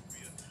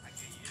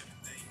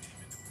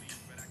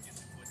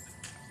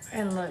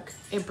 And look,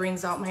 it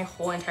brings out my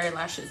whole entire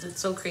lashes. It's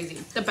so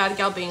crazy. The Bad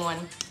Gal Bang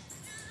one.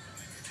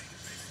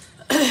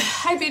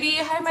 Hi, Beauty.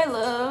 Hi, my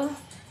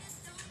love.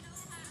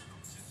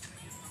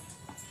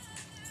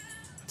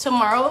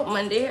 Tomorrow,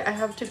 Monday, I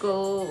have to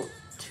go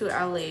to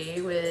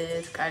LA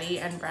with Gary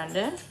and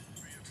Brandon.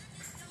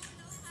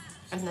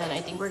 And then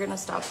I think we're going to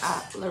stop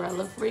at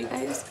Lorella for you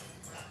guys.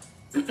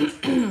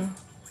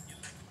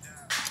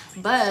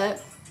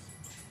 But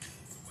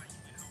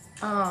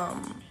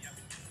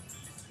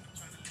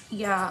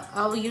yeah,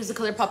 I'll use the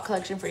ColourPop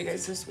collection for you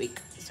guys this week.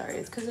 Sorry,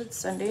 it's because it's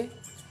Sunday.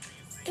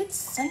 It's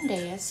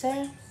Sunday, I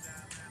said.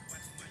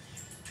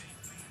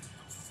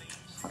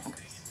 Hold on,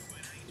 guys.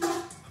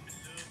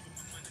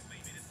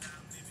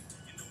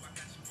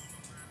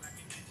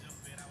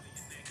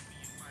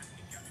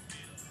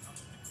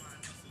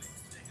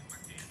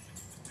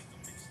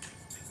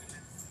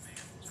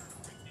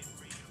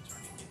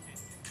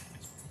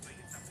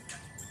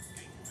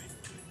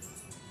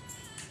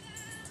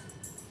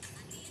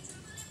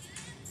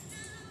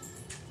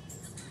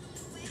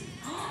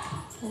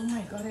 Oh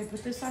my God, I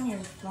put this on your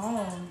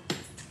phone.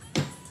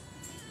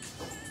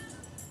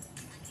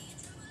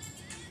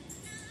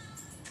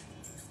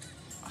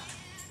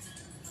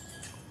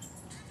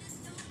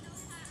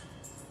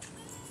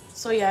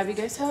 So yeah, if you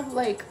guys have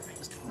like,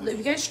 if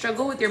you guys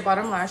struggle with your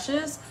bottom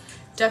lashes,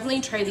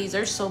 definitely try these.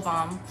 They're so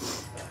bomb.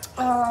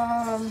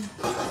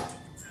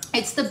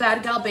 It's the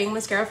Bad Gal Bang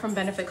Mascara from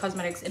Benefit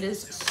Cosmetics. It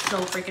is so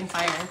freaking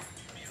fire.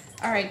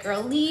 All right,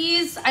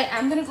 girlies, I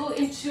am gonna go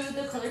into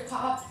the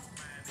ColourPop.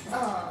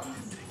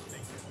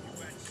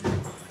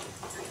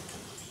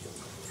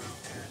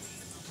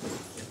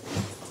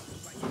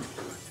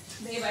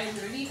 Babe, I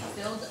literally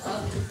filled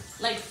up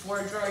like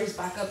 4 drawers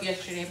back up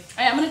yesterday.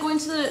 I'm gonna go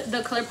into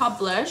the ColourPop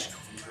blush.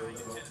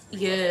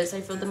 Yes,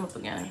 I filled them up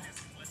again.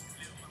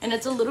 And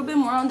it's a little bit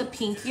more on the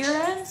pinkier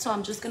end, so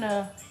I'm just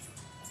gonna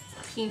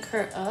pink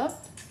her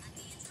up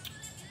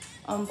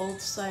on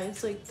both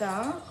sides like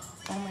that.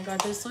 Oh my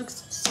God, this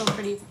looks so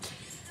pretty.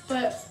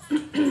 But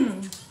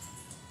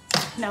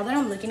now that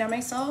I'm looking at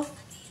myself,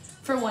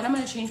 for one, I'm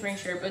gonna change my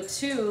shirt, but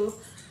two,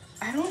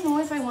 I don't know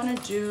if I want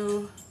to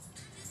do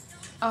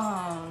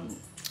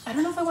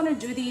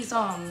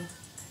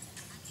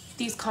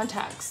these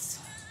contacts.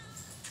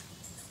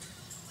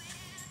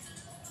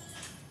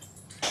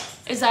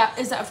 Is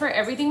that for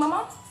everything,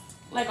 Mama?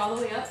 Like all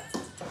the way up?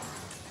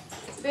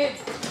 Babe,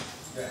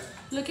 Yeah.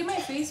 look at my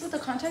face with the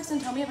contacts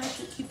and tell me if I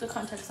should keep the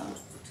contacts on.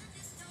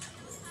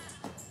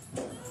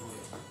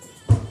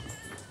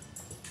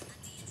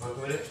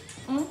 Fuck with it?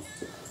 Mm?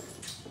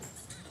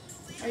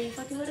 Are you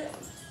fucking with it?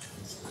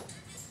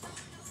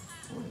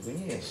 Oh,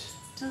 finish.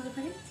 Does it look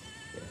pretty?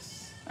 Yes.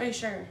 Are you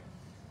sure?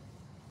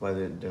 Why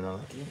they're not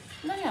liking it?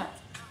 No, yeah.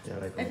 Yeah,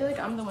 like I feel like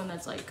I'm the one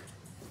that's like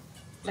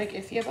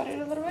iffy about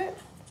it a little bit.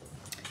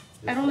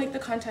 I don't like the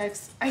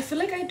contacts. I feel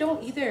like I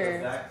don't either.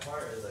 The back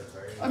part is like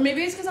very. Or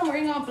maybe it's because I'm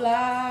wearing all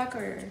black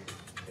or,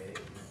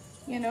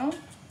 you know?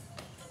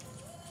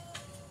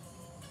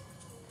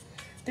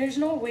 There's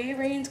no way,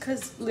 Rains,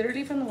 because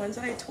literally from the ones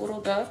that I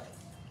totaled up.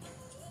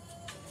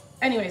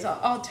 Anyways,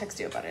 I'll text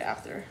you about it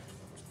after.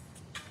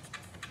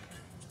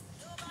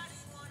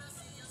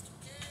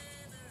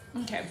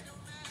 Okay.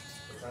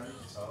 What time did you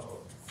tell?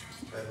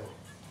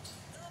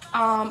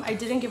 I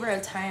didn't give her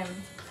a time.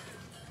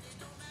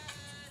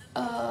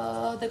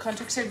 The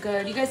contacts are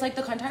good. You guys like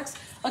the contacts?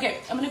 Okay,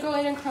 I'm gonna go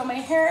ahead and curl my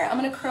hair. I'm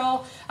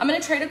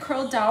gonna try to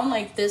curl down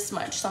like this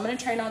much. So I'm gonna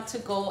try not to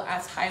go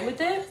as high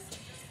with it.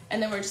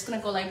 And then we're just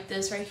gonna go like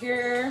this right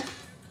here.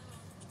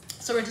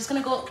 So we're just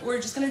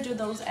gonna do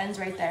those ends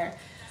right there.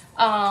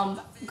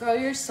 Girl,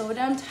 you're so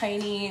damn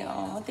tiny.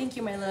 Oh, thank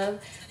you, my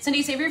love.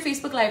 Cindy, save your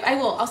Facebook Live.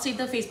 I'll save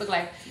the Facebook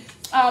Live.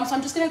 So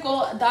I'm just gonna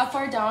go that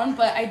far down,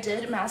 but I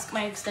did mask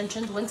my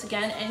extensions once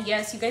again. And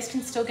yes, you guys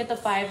can still get the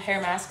 5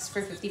 hair masks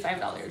for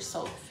 $55.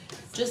 So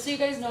just so you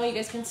guys know, you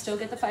guys can still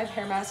get the 5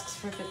 hair masks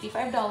for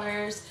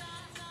 $55.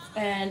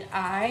 And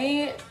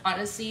I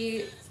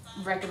honestly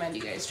recommend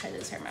you guys try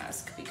this hair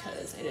mask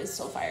because it is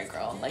so fire,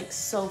 girl. Like,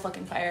 so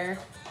fucking fire.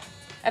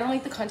 I don't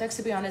like the contacts,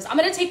 to be honest. I'm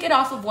gonna take it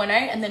off of one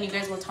eye and then you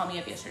guys will tell me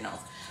if yes or no.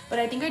 But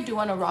I think I do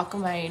want to rock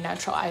my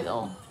natural eye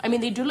though. I mean,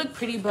 they do look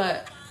pretty,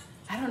 but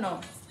I don't know.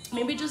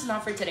 Maybe just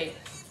not for today.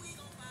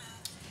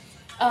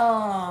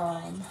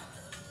 I'm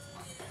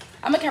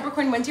a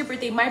Capricorn. When's your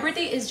birthday? My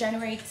birthday is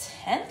January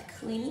 10th,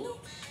 Queenie.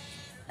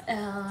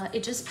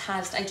 It just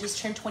passed. I just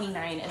turned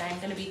 29 and I'm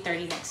gonna be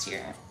 30 next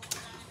year.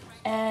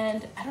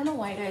 And I don't know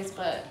why, guys,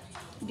 but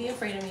be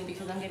afraid of me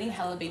because I'm getting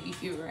hella baby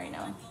fever right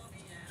now.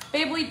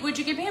 Babe, would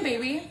you give me a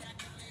baby?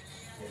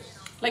 Yes.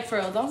 Like, for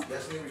real, though?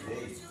 That's every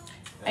day.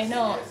 I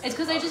know. It's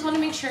because I just want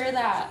to make sure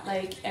that,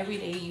 like, every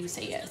day you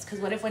say yes. Because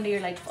what if one day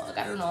you're like, fuck,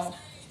 I don't know.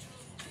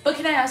 But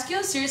can I ask you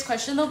a serious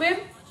question, though, babe?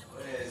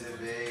 What is it,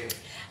 babe?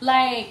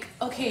 Like,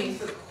 okay.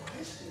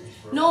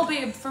 No,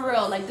 babe, for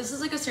real. Like, this is,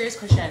 like, a serious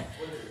question.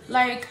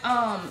 Like,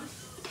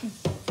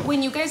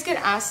 when you guys get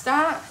asked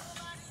that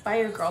by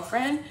your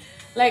girlfriend,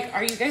 like,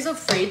 are you guys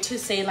afraid to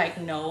say, like,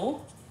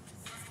 no?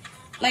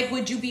 Like,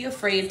 would you be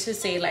afraid to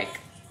say, like,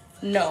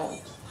 no?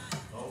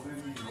 Oh,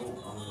 baby,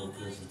 no, I'm a real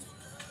person.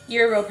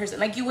 You're a real person.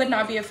 Like, you would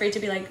not be afraid to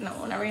be like,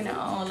 no, not right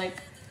now.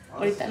 Like,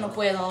 ahorita no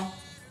puedo.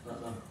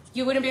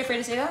 You wouldn't be afraid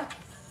to say that?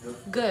 Nope.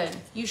 Good.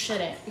 You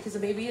shouldn't, because the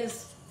baby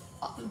is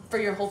for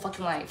your whole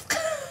fucking life.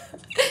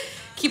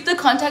 Keep the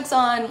contacts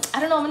on. I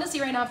don't know. I'm going to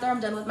see right now after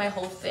I'm done with my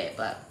whole fit,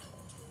 but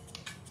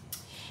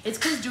it's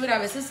because, dude, a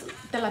veces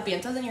te la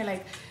piensas and you're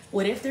like,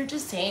 what if they're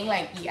just saying,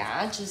 like,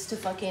 yeah, just to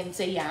fucking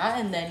say yeah,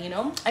 and then, you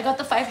know? I got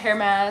the 5 hair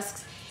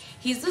masks.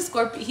 He's the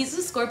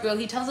Scorpio.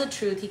 He tells the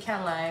truth. He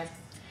can't lie.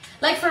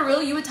 Like, for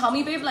real, you would tell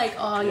me, babe, like,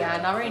 oh, yeah,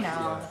 not right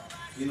now. Yeah.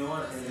 You know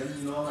what? And then,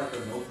 you know, like a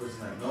no person,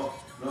 like,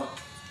 no.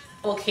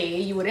 Okay,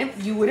 you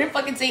wouldn't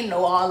fucking say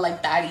no all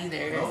like that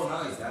either. No,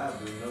 not like that,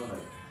 but, you know,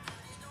 like,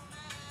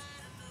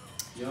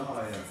 you know how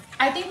I am.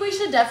 I think we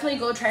should definitely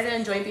go try to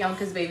enjoy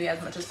Bianca's baby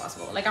as much as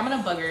possible. Like, I'm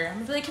gonna bug her. I'm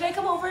gonna be like, can I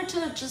come over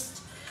to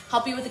just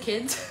help you with the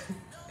kids?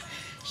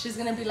 She's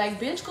gonna be like,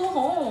 bitch, go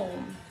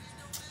home.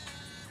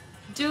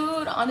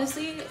 Dude,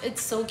 honestly,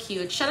 it's so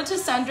cute. Shout out to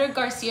Sandra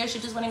Garcia. She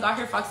just went and got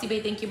her Foxy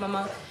Bay. Thank you,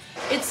 mama.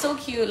 It's so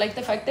cute. Like,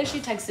 the fact that she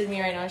texted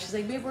me right now. She's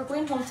like, babe, we're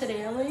going home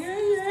today. I'm like,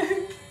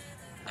 yeah.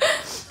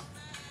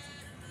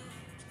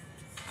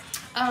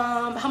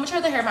 How much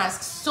are the hair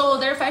masks? So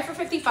they're 5 for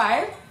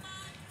 $55.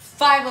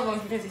 5 of them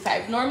for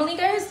 $55. Normally,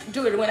 guys,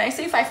 dude, when I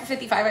say 5 for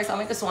 $55, I sound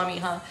like a swami,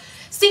 huh?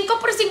 5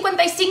 por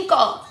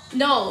 55.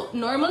 No,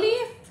 normally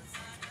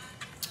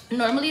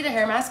the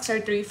hair masks are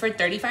 3 for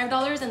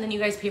 $35, and then you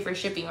guys pay for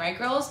shipping, right,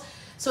 girls?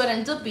 So it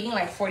ends up being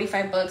like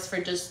 45 bucks for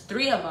just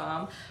 3 of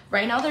them.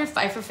 Right now, they're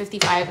 5 for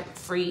 $55,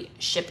 free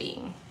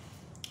shipping.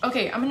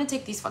 Okay, I'm gonna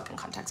take these fucking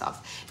contacts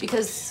off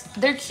because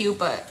they're cute,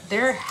 but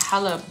they're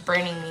hella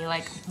burning me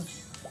like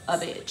a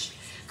bitch.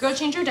 Girl,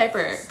 change your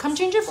diaper. Come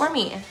change it for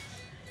me.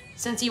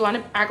 Since you want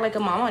to act like a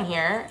mom on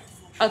here,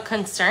 a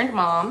concerned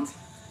mom,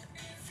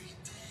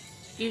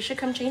 you should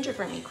come change it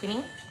for me,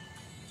 Queenie.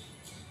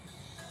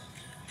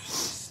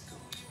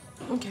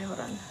 Okay, hold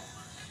on. Are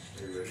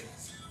you ready?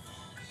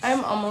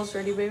 I'm almost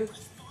ready, babe.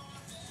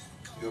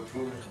 You're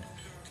proving.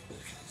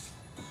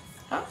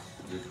 Huh?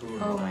 You're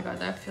proving. Oh my god,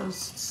 that feels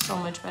so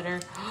much better.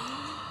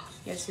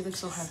 Yes, you look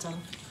so handsome.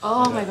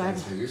 Oh my god.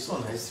 You're so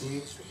nice to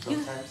me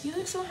sometimes. You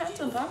look so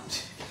handsome, huh?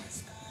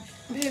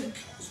 Babe.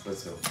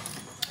 What's up?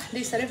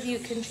 They said if you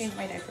can change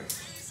my diaper.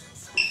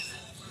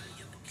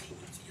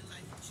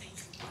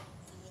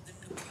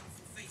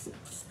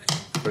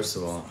 First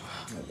of all,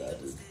 my bad,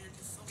 dude.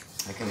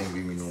 I can't even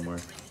read me no more.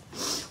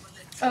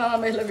 I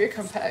love your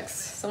compacts.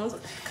 Someone's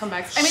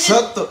compacts. I mean,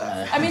 Shut the.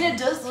 I mean, it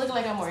does look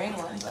like I'm wearing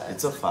one, but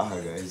It's a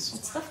faja, guys.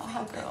 it's the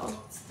faja,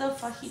 girl. It's the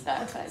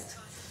fajita effect.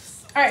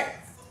 All right.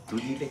 Tú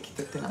dile,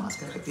 quítate la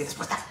máscara que tienes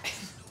puesta.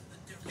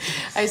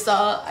 I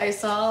saw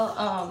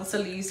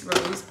Celise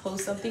Rose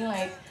post something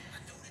like,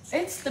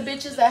 it's the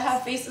bitches that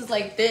have faces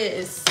like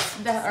this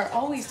that are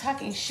always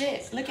talking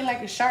shit, looking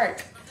like a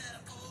shark.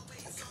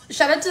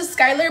 Shout out to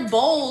Skylar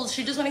Bowles.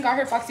 She just went and got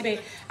her Foxy Bay.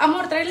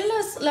 Amor, tráele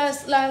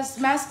las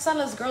masks a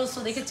las girls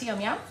so they can see them,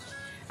 ¿ya?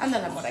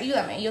 Ándale, amor,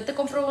 ayúdame. Yo te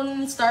compro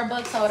un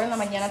Starbucks ahora en la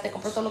mañana. Te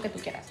compro todo lo que tú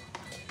quieras.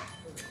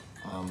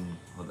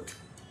 Hold up.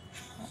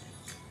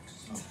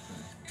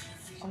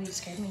 Oh, you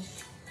scared me.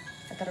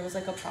 I thought it was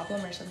like a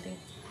problem or something.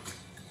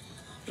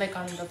 Like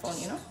on the phone,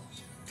 you know?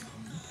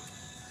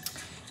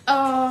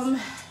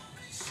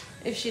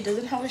 If she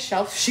doesn't have a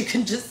shelf, she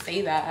can just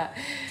say that.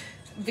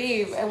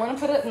 Babe, I want to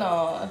put it,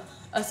 no.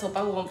 A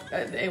sopa won't,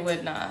 it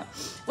would not.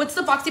 What's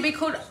the Foxy Bay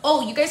code?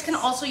 Oh, you guys can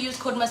also use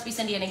code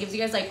Mustbecindy and it gives you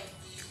guys like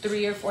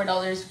 $3 or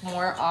 $4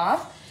 more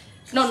off.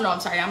 No, I'm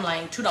sorry, I'm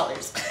lying.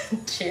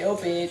 $2. Chill,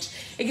 bitch.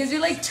 It gives you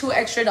like $2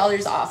 extra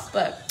off,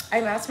 but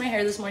I masked my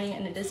hair this morning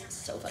and it is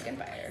so fucking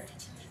fire.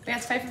 But yeah,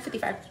 it's 5 for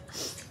 55.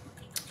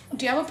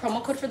 Do you have a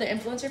promo code for the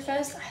Influencer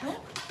Fest? I don't.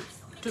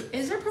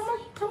 Is there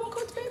promo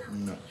codes, babe?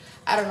 No.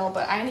 I don't know,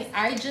 but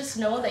I just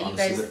know that you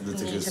guys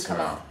need to come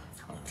out.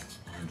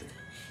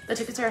 The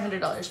tickets are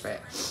 $100 for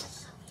it.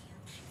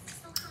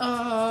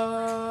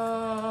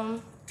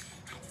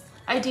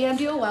 I DM'd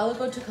you a while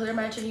ago to color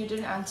match and you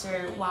didn't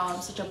answer. Wow,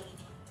 I'm such a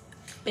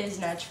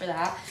biznatch for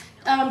that.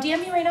 DM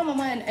me right now,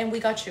 mama, and we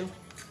got you.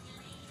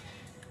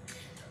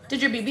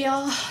 Did your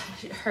BBL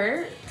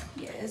hurt?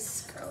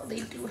 Yes, girl, they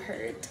do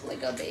hurt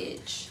like a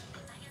bitch.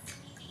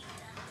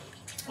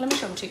 Let me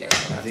show them to you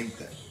guys. I think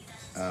that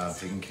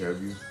taking care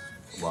of you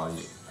while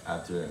you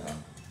after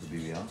the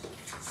BBL,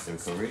 the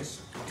recovery,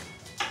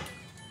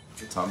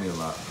 it taught me a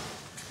lot.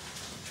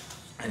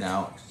 And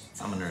now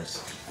I'm a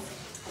nurse.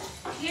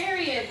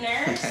 Period,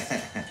 nurse.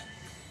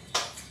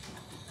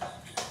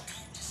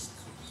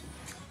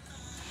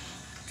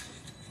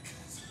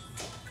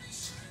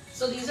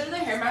 So these are the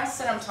hair masks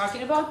that I'm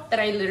talking about that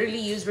I literally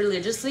use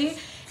religiously.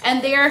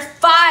 And they are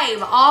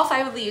all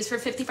 5 of these for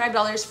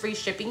 $55 free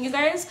shipping, you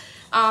guys.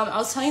 I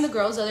was telling the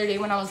girls the other day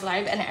when I was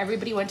live and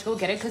everybody went to go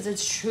get it because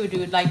it's true,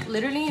 dude. Like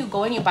literally you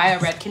go and you buy a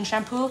Redken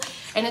shampoo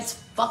and it's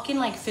fucking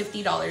like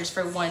 $50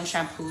 for one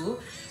shampoo.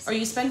 Or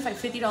you spend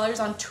 $50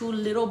 on 2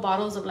 little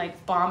bottles of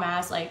like bomb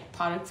ass like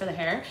product for the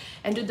hair.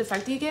 And dude, the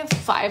fact that you get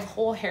 5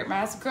 whole hair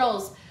masks,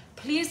 girls,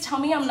 please tell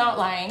me I'm not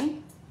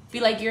lying. Be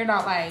like, you're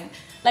not lying.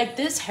 Like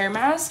this hair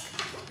mask,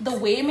 the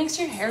way it makes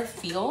your hair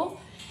feel,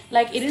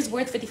 like it is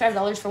worth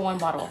 $55 for one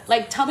bottle.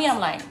 Like tell me I'm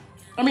lying.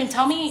 I mean,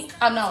 tell me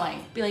I'm not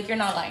lying. Be like, you're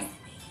not lying.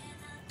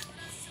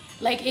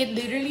 Like it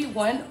literally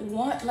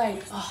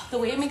like the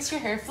way it makes your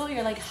hair feel,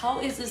 you're like, how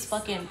is this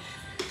fucking,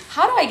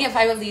 how do I get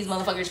 5 of these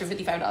motherfuckers for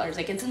 $55?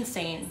 Like it's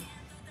insane.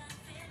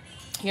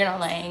 You're not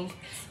lying.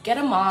 Get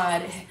a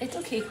mod. It's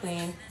okay,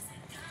 queen.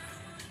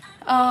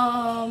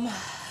 I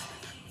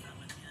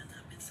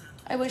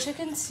wish I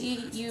could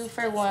see you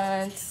for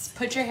once.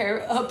 Put your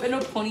hair up in a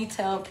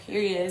ponytail,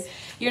 period.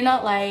 You're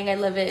not lying. I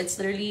love it. It's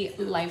literally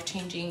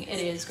life-changing. It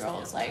is,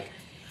 girls. Like,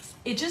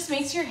 it just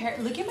makes your hair,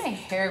 look at my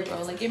hair,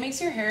 bro. Like, it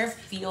makes your hair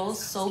feel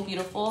so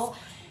beautiful.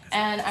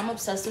 And I'm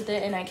obsessed with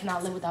it and I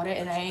cannot live without it.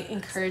 And I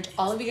encourage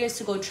all of you guys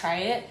to go try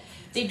it.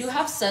 They do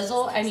have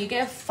sizzle and you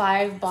get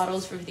 5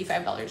 bottles for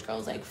 $55,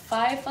 girls. Like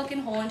 5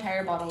 fucking whole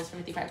entire bottles for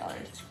 $55.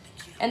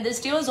 And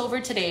this deal is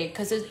over today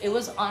because it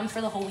was on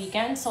for the whole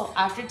weekend. So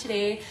after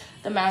today,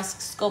 the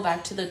masks go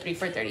back to the 3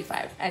 for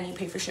 $35 and you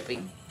pay for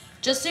shipping.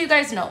 Just so you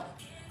guys know.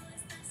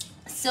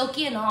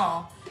 Silky and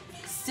all.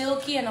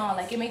 Silky and all.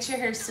 Like it makes your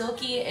hair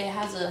silky. It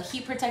has a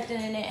heat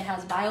protectant in it. It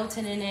has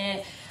biotin in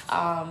it.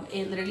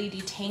 It literally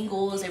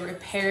detangles. It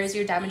repairs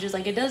your damages.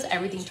 Like it does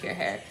everything to your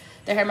hair.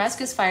 The hair mask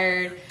is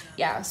fired.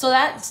 Yeah, so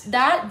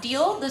that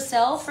deal, the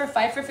sale for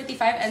 5 for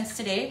 $55 ends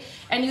today.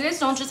 And you guys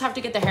don't just have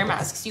to get the hair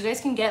masks. You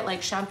guys can get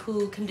like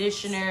shampoo,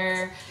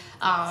 conditioner,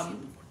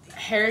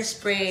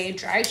 hairspray,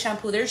 dry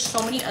shampoo. There's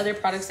so many other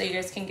products that you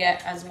guys can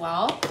get as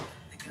well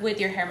with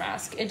your hair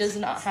mask. It does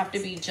not have to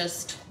be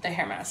just the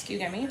hair mask. You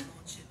get me?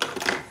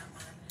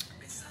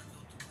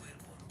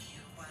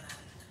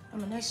 I'm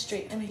gonna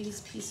straighten these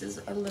pieces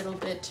a little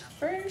bit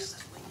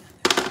first.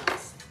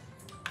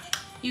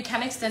 You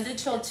can extend it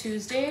till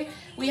Tuesday.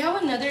 We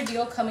have another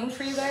deal coming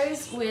for you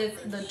guys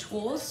with the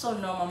tools. So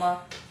no,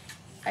 mama,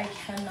 I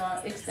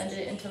cannot extend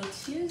it until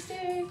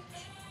Tuesday.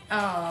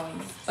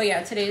 But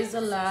yeah, today is the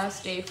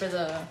last day for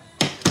the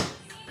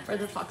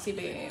Foxy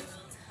Bay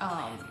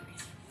 5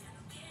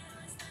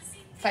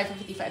 for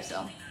 $55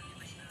 sale.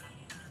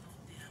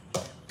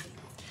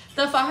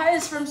 The faja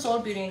is from Soul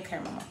Beauty and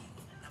Care, mama.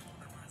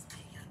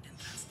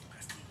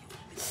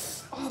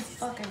 Oh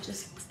fuck, I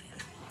just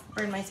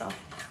burned myself.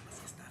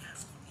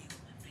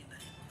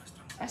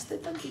 Hazte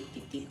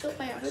tantitito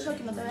para allá,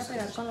 porque no te voy a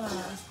pegar con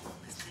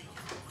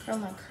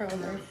la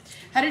curler.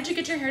 How did you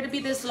get your hair to be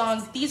this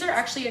long? These are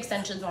actually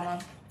extensions,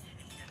 mama.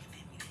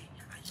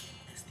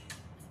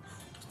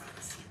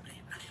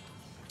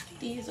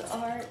 These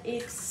are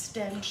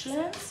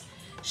extensions.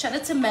 Shout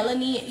out to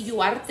Melanie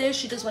Uarte.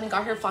 She just went and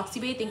got her Foxy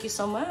Bay. Thank you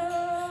so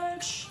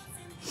much.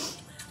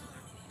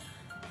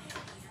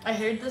 I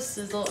heard the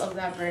sizzle of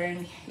that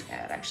burn.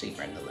 Yeah, it actually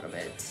burned a little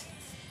bit.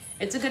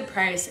 It's a good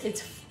price.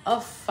 It's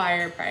a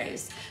fire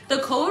price. The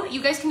code,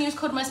 you guys can use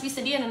code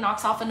Mustbecindy and it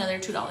knocks off another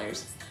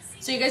 $2.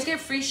 So you guys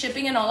get free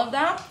shipping and all of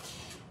that.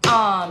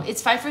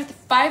 It's 5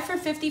 for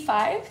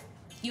 55.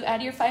 You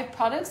add your 5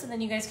 products and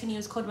then you guys can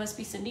use code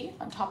Mustbecindy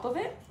on top of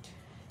it.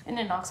 And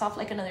it knocks off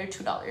like another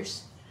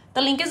 $2.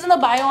 The link is in the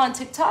bio on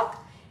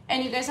TikTok.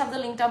 And you guys have the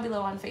link down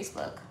below on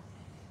Facebook.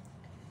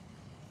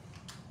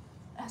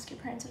 Ask your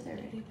parents if they're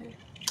ready, babe.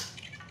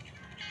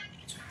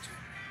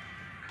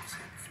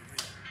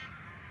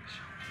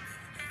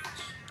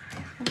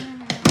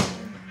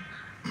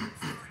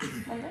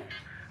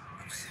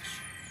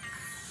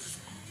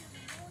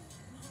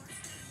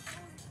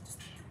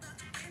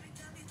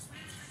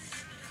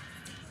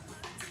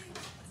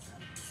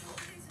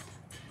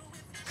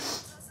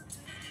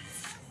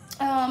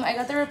 I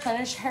got the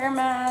Replenish hair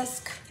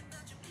mask.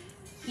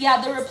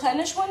 Yeah, the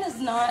Replenish one is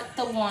not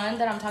the one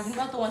that I'm talking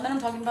about. The one that I'm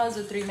talking about is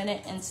a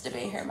 3-minute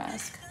Mustbe hair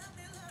mask.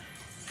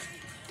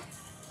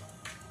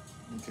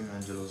 Okay,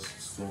 Angelo's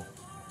school.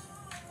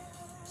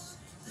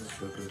 Let's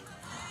go good.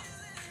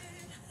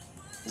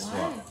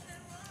 Why?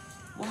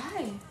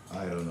 Why?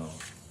 I don't know.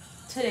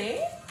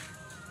 Today?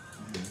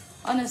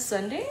 On a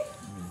Sunday?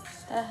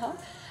 The hell?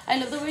 I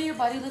love the way your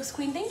body looks,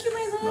 queen. Thank you,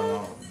 my love.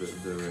 No,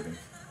 they're ready.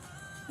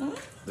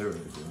 They're ready,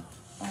 dude.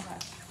 Okay.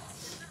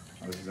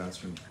 I was just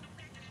answering.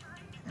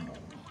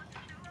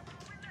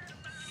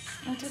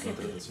 It's okay,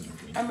 babe.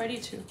 I'm ready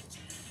to.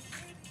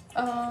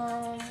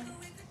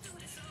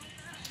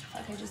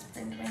 Okay, just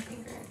burned my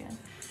finger again.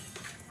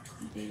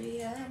 Baby,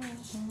 yeah.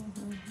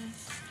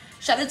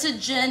 Shout out to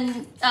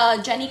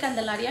Jenny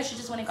Candelaria. She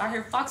just went and got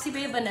her Foxy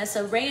Babe.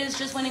 Vanessa Reyes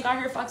just went and got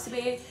her Foxy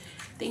Babe.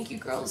 Thank you,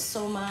 girls,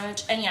 so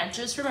much. And yeah,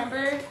 just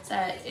remember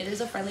that it is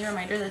a friendly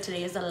reminder that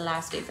today is the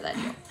last day for that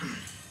deal.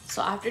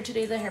 So after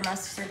today, the hair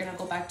masks are gonna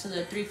go back to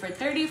the 3 for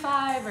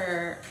 35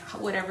 or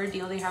whatever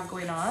deal they have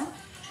going on.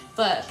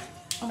 But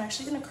I'm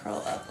actually gonna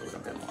curl up a little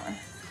bit more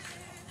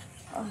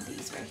on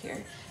these right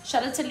here.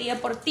 Shout out to Leah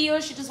Portillo.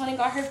 She just went and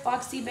got her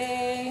Foxy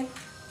Babe.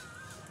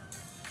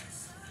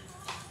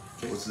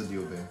 What's the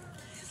deal, babe?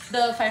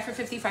 The 5 for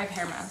 55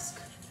 hair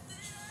mask.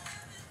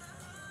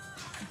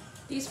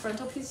 These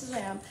frontal pieces I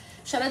am.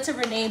 Shout out to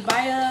Renee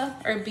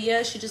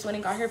Bia. She just went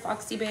and got her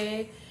Foxy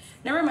Babe.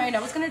 Never mind, I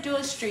was gonna do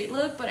a straight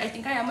look, but I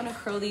think I am gonna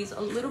curl these a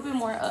little bit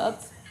more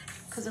up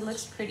because it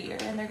looks prettier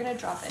and they're gonna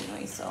drop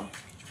anyway, so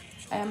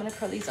I am gonna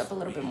curl these up a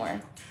little bit more.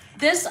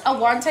 This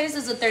wand size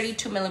is a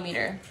 32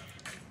 millimeter.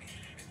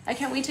 I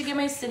can't wait to get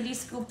my Cindy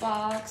scoop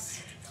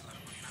box.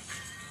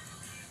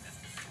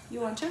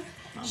 You want to?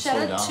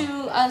 Shout out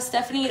to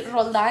Stephanie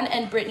Roldan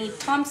and Brittany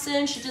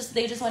Thompson.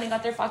 They just went and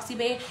got their Foxy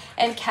Babe.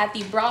 And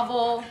Kathy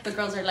Bravo. The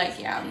girls are like,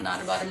 yeah, I'm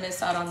not about to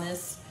miss out on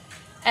this.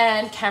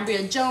 And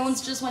Cambria Jones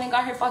just went and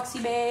got her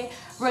Foxy Babe.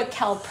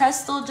 Raquel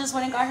Presto just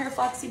went and got her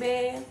Foxy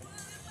Babe.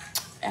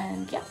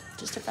 And yeah,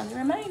 just a friendly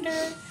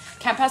reminder.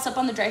 Can't pass up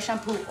on the dry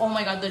shampoo. Oh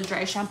my god, the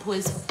dry shampoo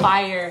is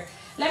fire.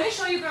 Let me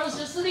show you girls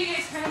just so that you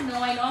guys kind of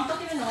know. I know I'm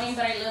fucking annoying,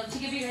 but I love to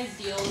give you guys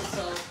deals.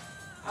 So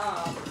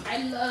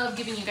I love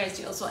giving you guys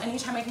deals. So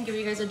anytime I can give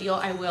you guys a deal,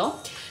 I will.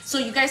 So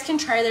you guys can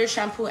try their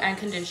shampoo and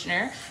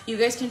conditioner. You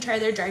guys can try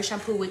their dry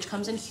shampoo, which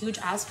comes in huge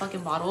ass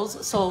fucking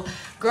bottles. So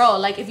girl,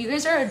 like if you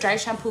guys are a dry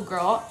shampoo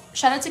girl,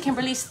 shout out to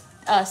Kimberly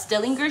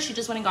Stillinger. She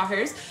just went and got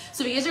hers.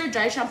 So if you guys are a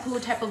dry shampoo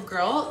type of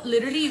girl,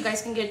 literally you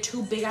guys can get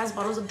 2 big ass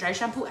bottles of dry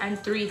shampoo and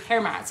 3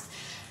 hair masks.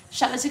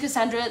 Shout out to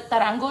Cassandra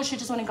Tarango. She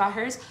just went and got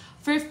hers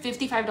for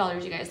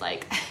 $55, you guys.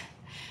 Like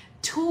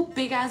 2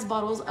 big ass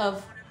bottles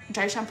of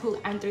dry shampoo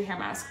and 3 hair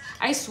masks.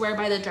 I swear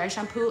by the dry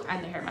shampoo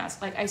and the hair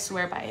mask. Like I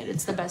swear by it.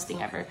 It's the best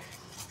thing ever.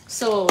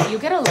 So you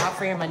get a lot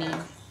for your money.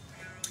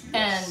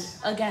 And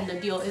again, the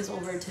deal is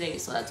over today.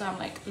 So that's why I'm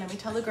like, let me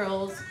tell the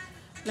girls,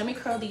 let me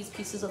curl these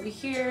pieces over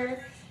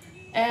here.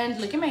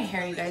 And look at my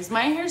hair, you guys.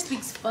 My hair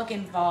speaks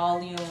fucking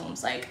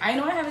volumes. Like I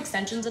know I have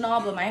extensions and all,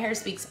 but my hair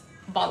speaks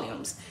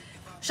volumes.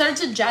 Shout out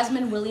to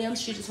Jasmine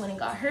Williams. She just went and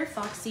got her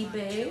Foxy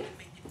Babe.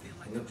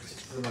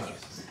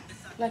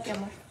 Like,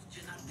 amor.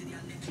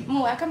 Me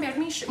voy a cambiar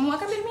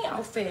mi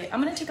outfit.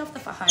 I'm gonna take off the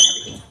faja and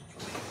everything.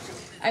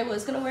 I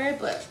was gonna wear it,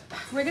 but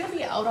we're gonna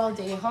be out all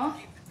day, huh?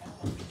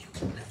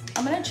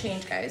 I'm gonna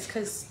change, guys,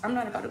 because I'm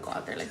not about to go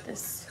out there like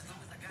this.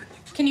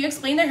 Can you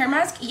explain the hair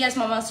mask? Yes,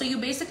 mama. So you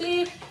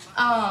basically,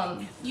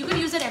 you could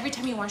use it every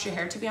time you wash your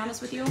hair, to be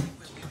honest with you.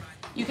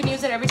 You can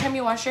use it every time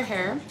you wash your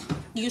hair.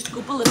 You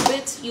scoop a little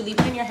bit, you leave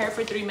it in your hair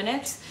for 3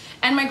 minutes.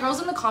 And my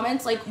girls in the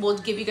comments, like, will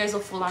give you guys a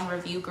full-on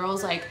review.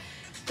 Girls, like,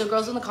 the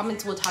girls in the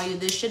comments will tell you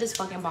this shit is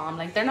fucking bomb.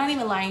 Like, they're not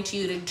even lying to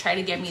you to try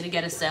to get me to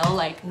get a sale.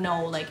 Like,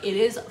 no, like, it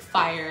is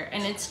fire.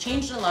 And it's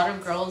changed a lot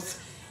of girls'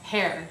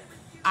 hair.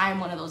 I'm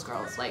one of those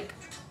girls. Like,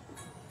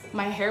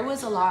 my hair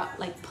was a lot,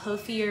 like,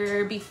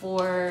 puffier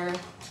before.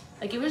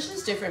 Like, it was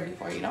just different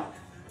before, you know?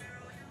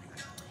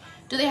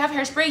 Do they have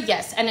hairspray?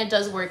 Yes, and it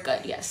does work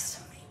good, yes.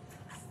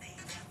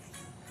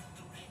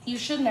 You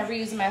should never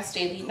use a mask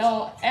daily.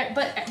 No,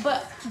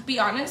 but be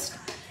honest,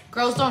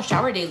 girls don't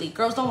shower daily.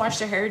 Girls don't wash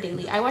their hair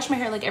daily. I wash my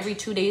hair like every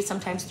 2 days,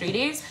 sometimes 3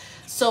 days.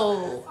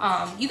 So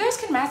you guys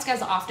can mask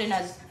as often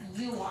as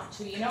you want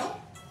to, you know?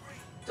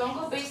 Don't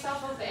go based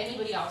off of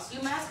anybody else.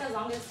 You mask as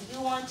long as you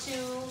want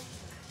to.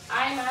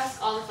 I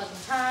mask all the fucking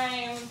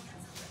time.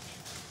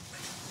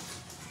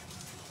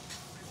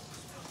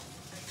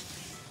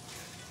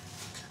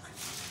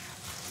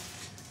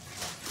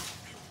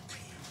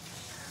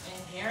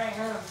 And here I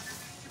am.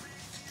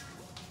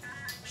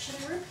 Should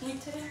I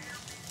repeat today?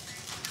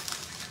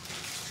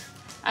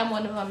 I'm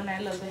one of them and I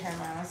love the hair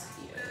mask.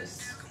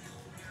 Yes.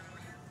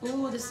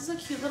 Ooh, this is a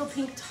cute little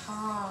pink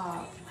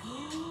top.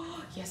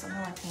 Yes, I'm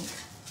gonna like pink.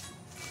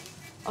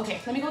 Okay,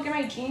 let me go get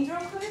my jeans real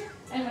quick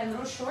and my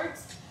little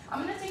shorts.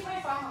 I'm gonna take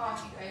my phone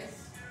off, you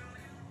guys.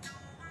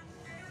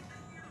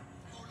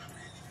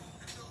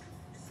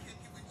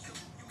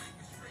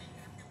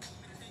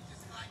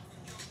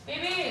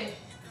 Baby! Hey,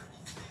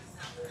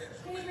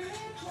 bring me a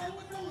 20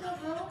 from the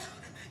room.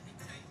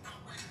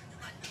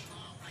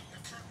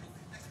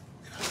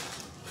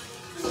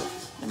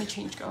 Let me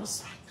change,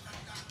 girls.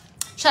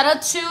 Shout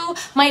out to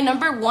my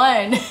number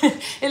one.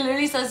 It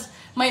literally says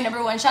my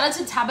number one. Shout out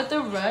to Tabitha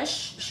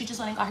Rush. She just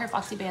went and got her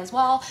Foxy Bay as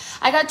well.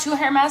 I got 2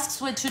 hair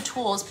masks with 2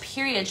 tools,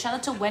 period. Shout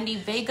out to Wendy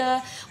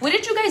Vega. What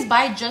did you guys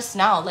buy just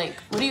now?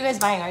 Like, what are you guys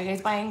buying? Are you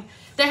guys buying?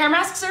 The hair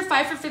masks are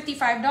 5 for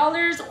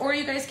 $55, or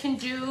you guys can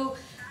do,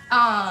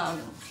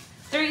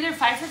 they're either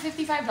 5 for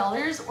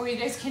 $55, or you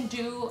guys can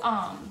do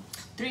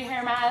 3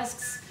 hair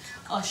masks,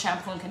 a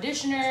shampoo and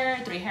conditioner,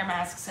 3 hair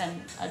masks,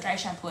 and a dry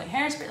shampoo and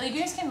hairspray. Like,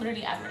 you guys can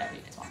literally add whatever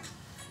you guys want.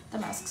 The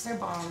masks are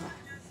bomb.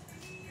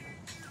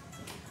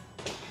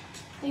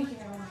 Thank you,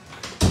 everyone.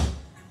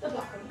 The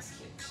black one is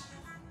cute.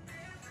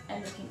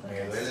 And the pink one Me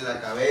is. duele la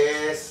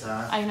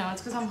cabeza. I know,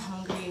 it's because I'm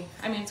hungry.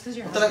 I mean, it's because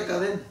you're ¿Dónde la hungry.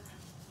 cadena?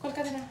 ¿Cuál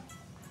cadena?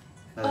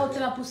 Oh, te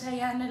la puse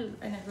allá en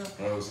el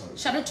room.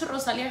 Shout out to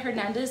Rosalia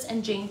Hernandez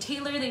and Jane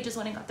Taylor. They just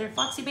went and got their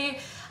Foxy Bay.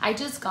 I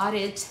just got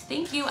it.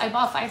 Thank you. I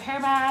bought 5 hair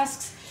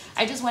masks.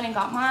 I just went and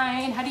got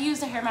mine. How do you use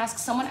the hair mask?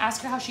 Someone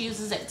asked her how she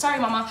uses it. Sorry,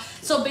 mama.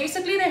 So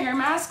basically the hair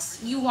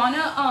masks, you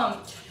wanna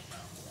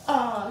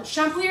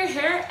shampoo your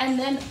hair and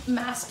then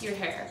mask your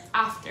hair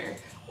after.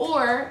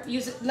 Or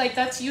use it, like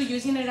that's you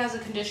using it as a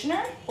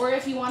conditioner. Or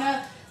if you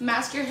wanna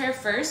mask your hair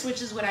first,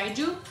 which is what I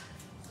do.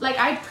 Like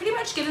I pretty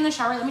much get in the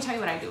shower. Let me tell you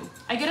what I do.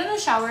 I get in the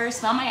shower,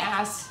 smell my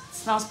ass. It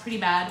smells pretty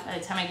bad by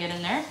the time I get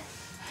in there.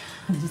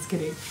 I'm just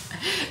kidding.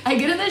 I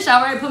get in the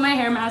shower, I put my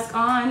hair mask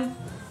on.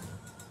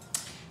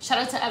 Shout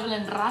out to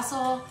Evelyn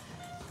Razo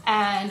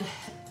and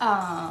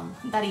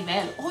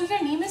Daribel. Oh,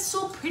 your name is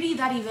so pretty,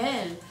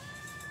 Daribel.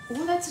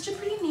 Oh, that's such a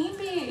pretty name,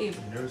 babe.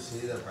 You never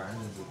see that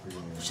Brandon's a pretty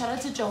name. Shout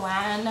out to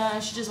Joanna.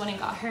 She just went and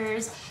got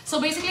hers.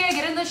 So basically, I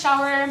get in the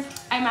shower,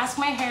 I mask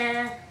my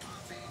hair.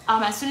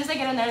 As soon as I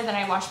get in there, then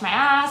I wash my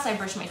ass, I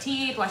brush my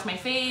teeth, wash my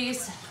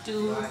face,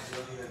 do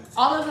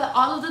all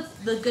of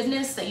the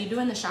goodness that you do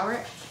in the shower,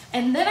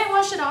 and then I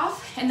wash it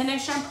off, and then I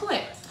shampoo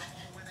it.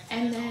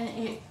 And then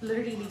it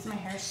literally leaves my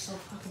hair so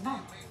fucking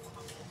long.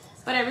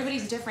 But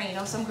everybody's different, you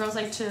know. Some girls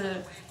like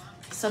to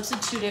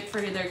substitute it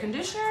for their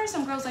conditioner.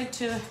 Some girls like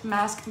to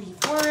mask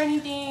before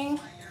anything.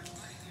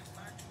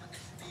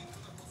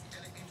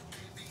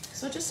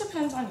 So it just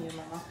depends on you,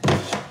 mama.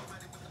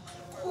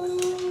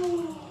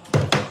 Ooh.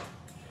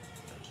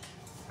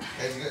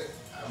 It's good.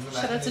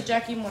 Shout out to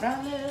Jackie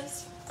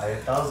Morales. Ahí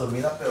estamos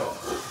dormida, pero...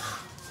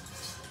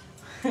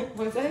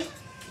 Was it?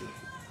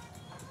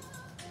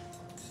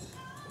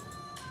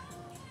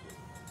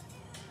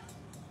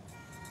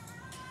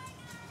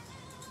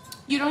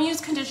 You don't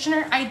use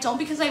conditioner? I don't,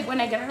 because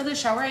when I get out of the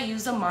shower, I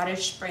use a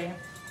modish spray.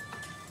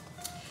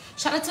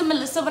 Shout out to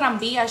Melissa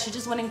Brambilla. She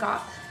just went and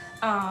got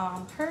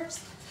hers.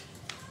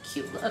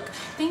 Cute look.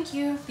 Thank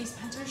you. These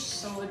pants are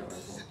so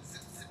adorable.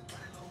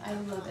 I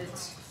love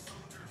it.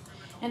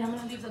 And I'm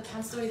going to leave the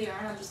pants the way they are,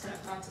 and I'm just going to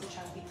put on some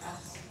chunky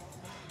pants.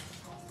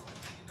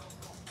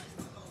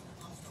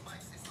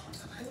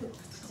 Ooh,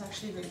 this is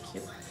actually really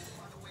cute.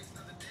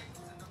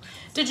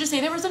 Did you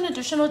say there was an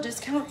additional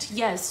discount?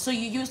 Yes. So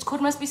you use code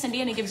Mustbecindy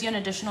and it gives you an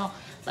additional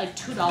like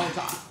 $2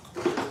 off.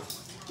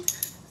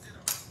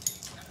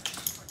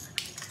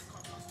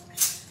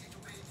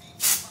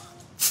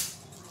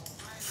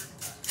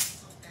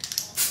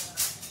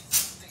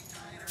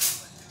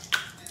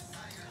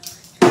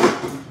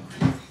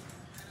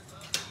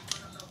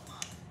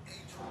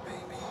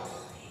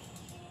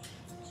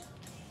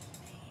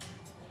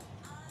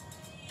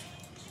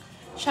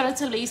 Shout out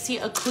to Lacey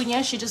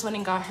Acuna. She just went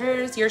and got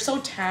hers. You're so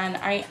tan.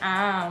 I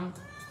am.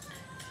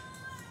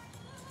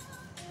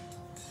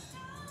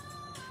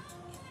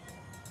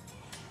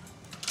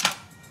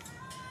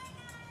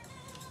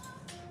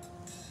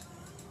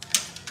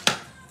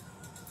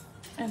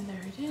 And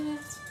there it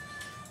is.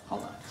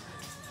 Hold on.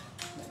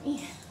 Let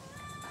me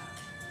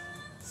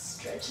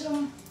stretch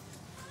them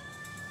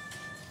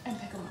and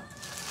pick them up.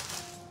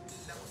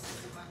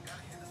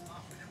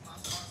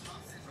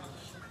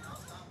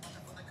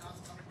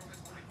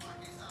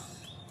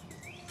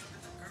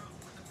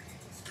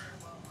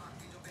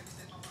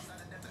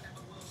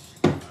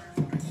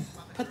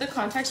 Put the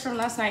contacts from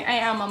last night. I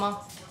am, mama.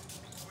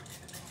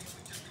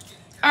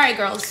 All right,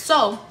 girls.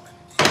 So,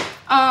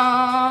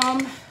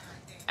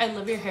 I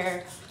love your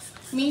hair.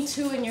 Me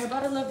too, and you're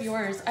about to love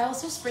yours. I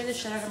also spray the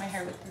shit out of my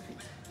hair with perfume.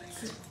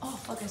 Oh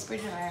fuck, I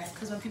sprayed it in my hair.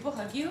 Because when people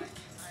hug you,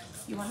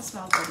 you want to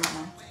smell good,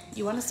 mama.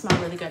 You want to smell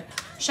really good.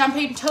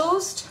 Champagne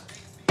toast,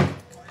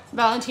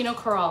 Valentino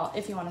Coral,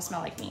 if you want to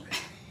smell like me.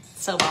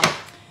 So well.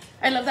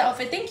 I love that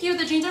outfit. Thank you.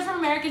 The jeans are from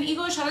American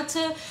Eagle. Shout out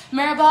to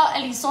Maribel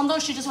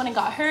Elizondo. She just went and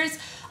got hers.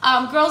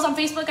 Girls on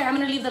Facebook, I'm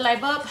going to leave the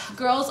live up.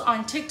 Girls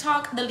on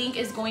TikTok, the link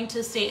is going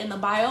to stay in the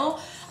bio.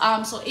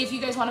 So if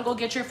you guys want to go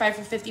get your 5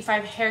 for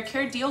 55 hair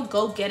care deal,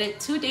 go get it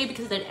today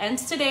because it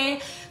ends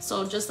today.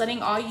 So just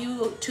letting all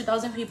you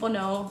 2,000 people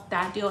know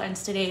that deal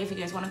ends today. If you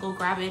guys want to go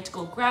grab it,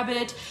 go grab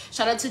it.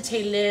 Shout out to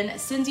Taylin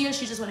Cynthia.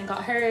 She just went and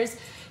got hers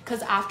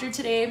because after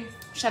today,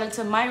 shout out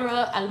to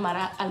Myra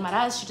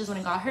Almaraz. She just went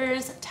and got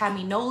hers.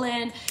 Tammy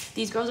Nolan.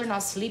 These girls are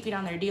not sleeping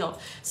on their deal.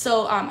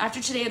 So after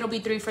today, it'll be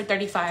 3 for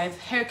 35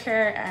 hair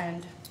care.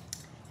 And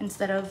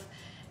instead of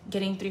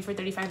getting 3 for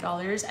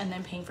 $35 and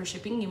then paying for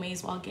shipping, you may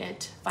as well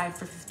get 5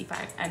 for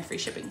 55 and free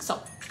shipping.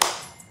 So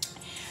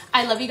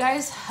I love you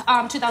guys.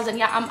 2000.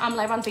 Yeah, I'm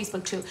live on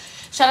Facebook too.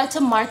 Shout out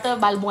to Martha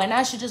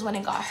Balbuena. She just went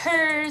and got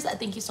hers.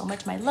 Thank you so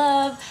much, my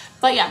love.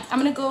 But yeah, I'm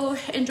gonna go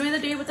enjoy the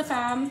day with the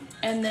fam,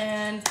 and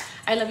then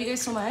I love you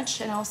guys so much,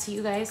 and I'll see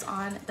you guys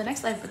on the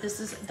next live. But this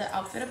is the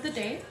outfit of the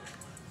day.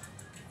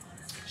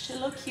 She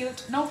look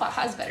cute. No,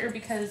 faja is better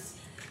because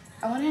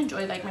I want to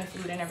enjoy like my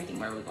food and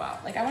everything where we go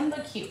out. Like I want to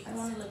look cute. I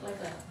want to look like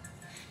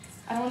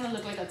I don't want to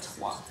look like a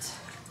twat.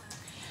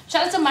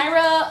 Shout out to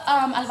Myra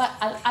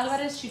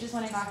Alvarez. She just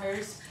went and got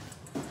hers.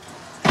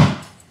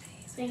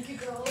 Thank you,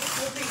 girls.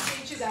 I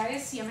appreciate you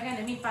guys. Ya me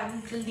gané mi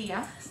pan del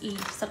día y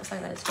se los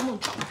agradezco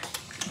mucho.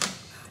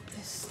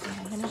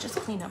 Let me just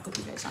clean up with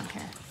you guys on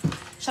here.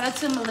 Shout out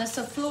to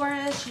Melissa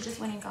Flores. She just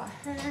went and got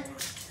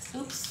hers.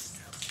 Oops.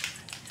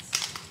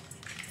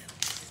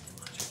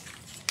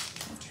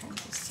 I'll turn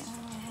this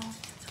off.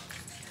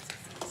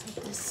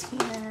 Put this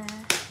here.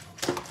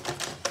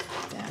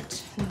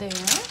 That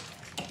there.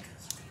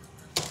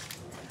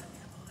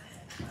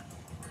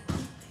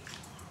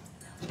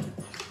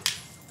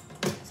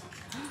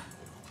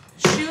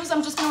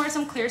 I'm just gonna wear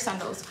some clear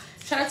sandals.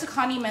 Shout out to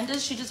Connie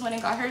Mendez. She just went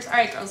and got hers. All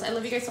right, girls. I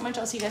love you guys so much.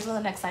 I'll see you guys on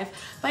the next live.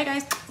 Bye,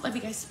 guys. Love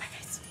you guys. Bye,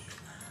 guys.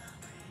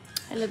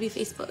 I love you,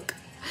 Facebook.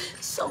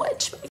 So much. Bye.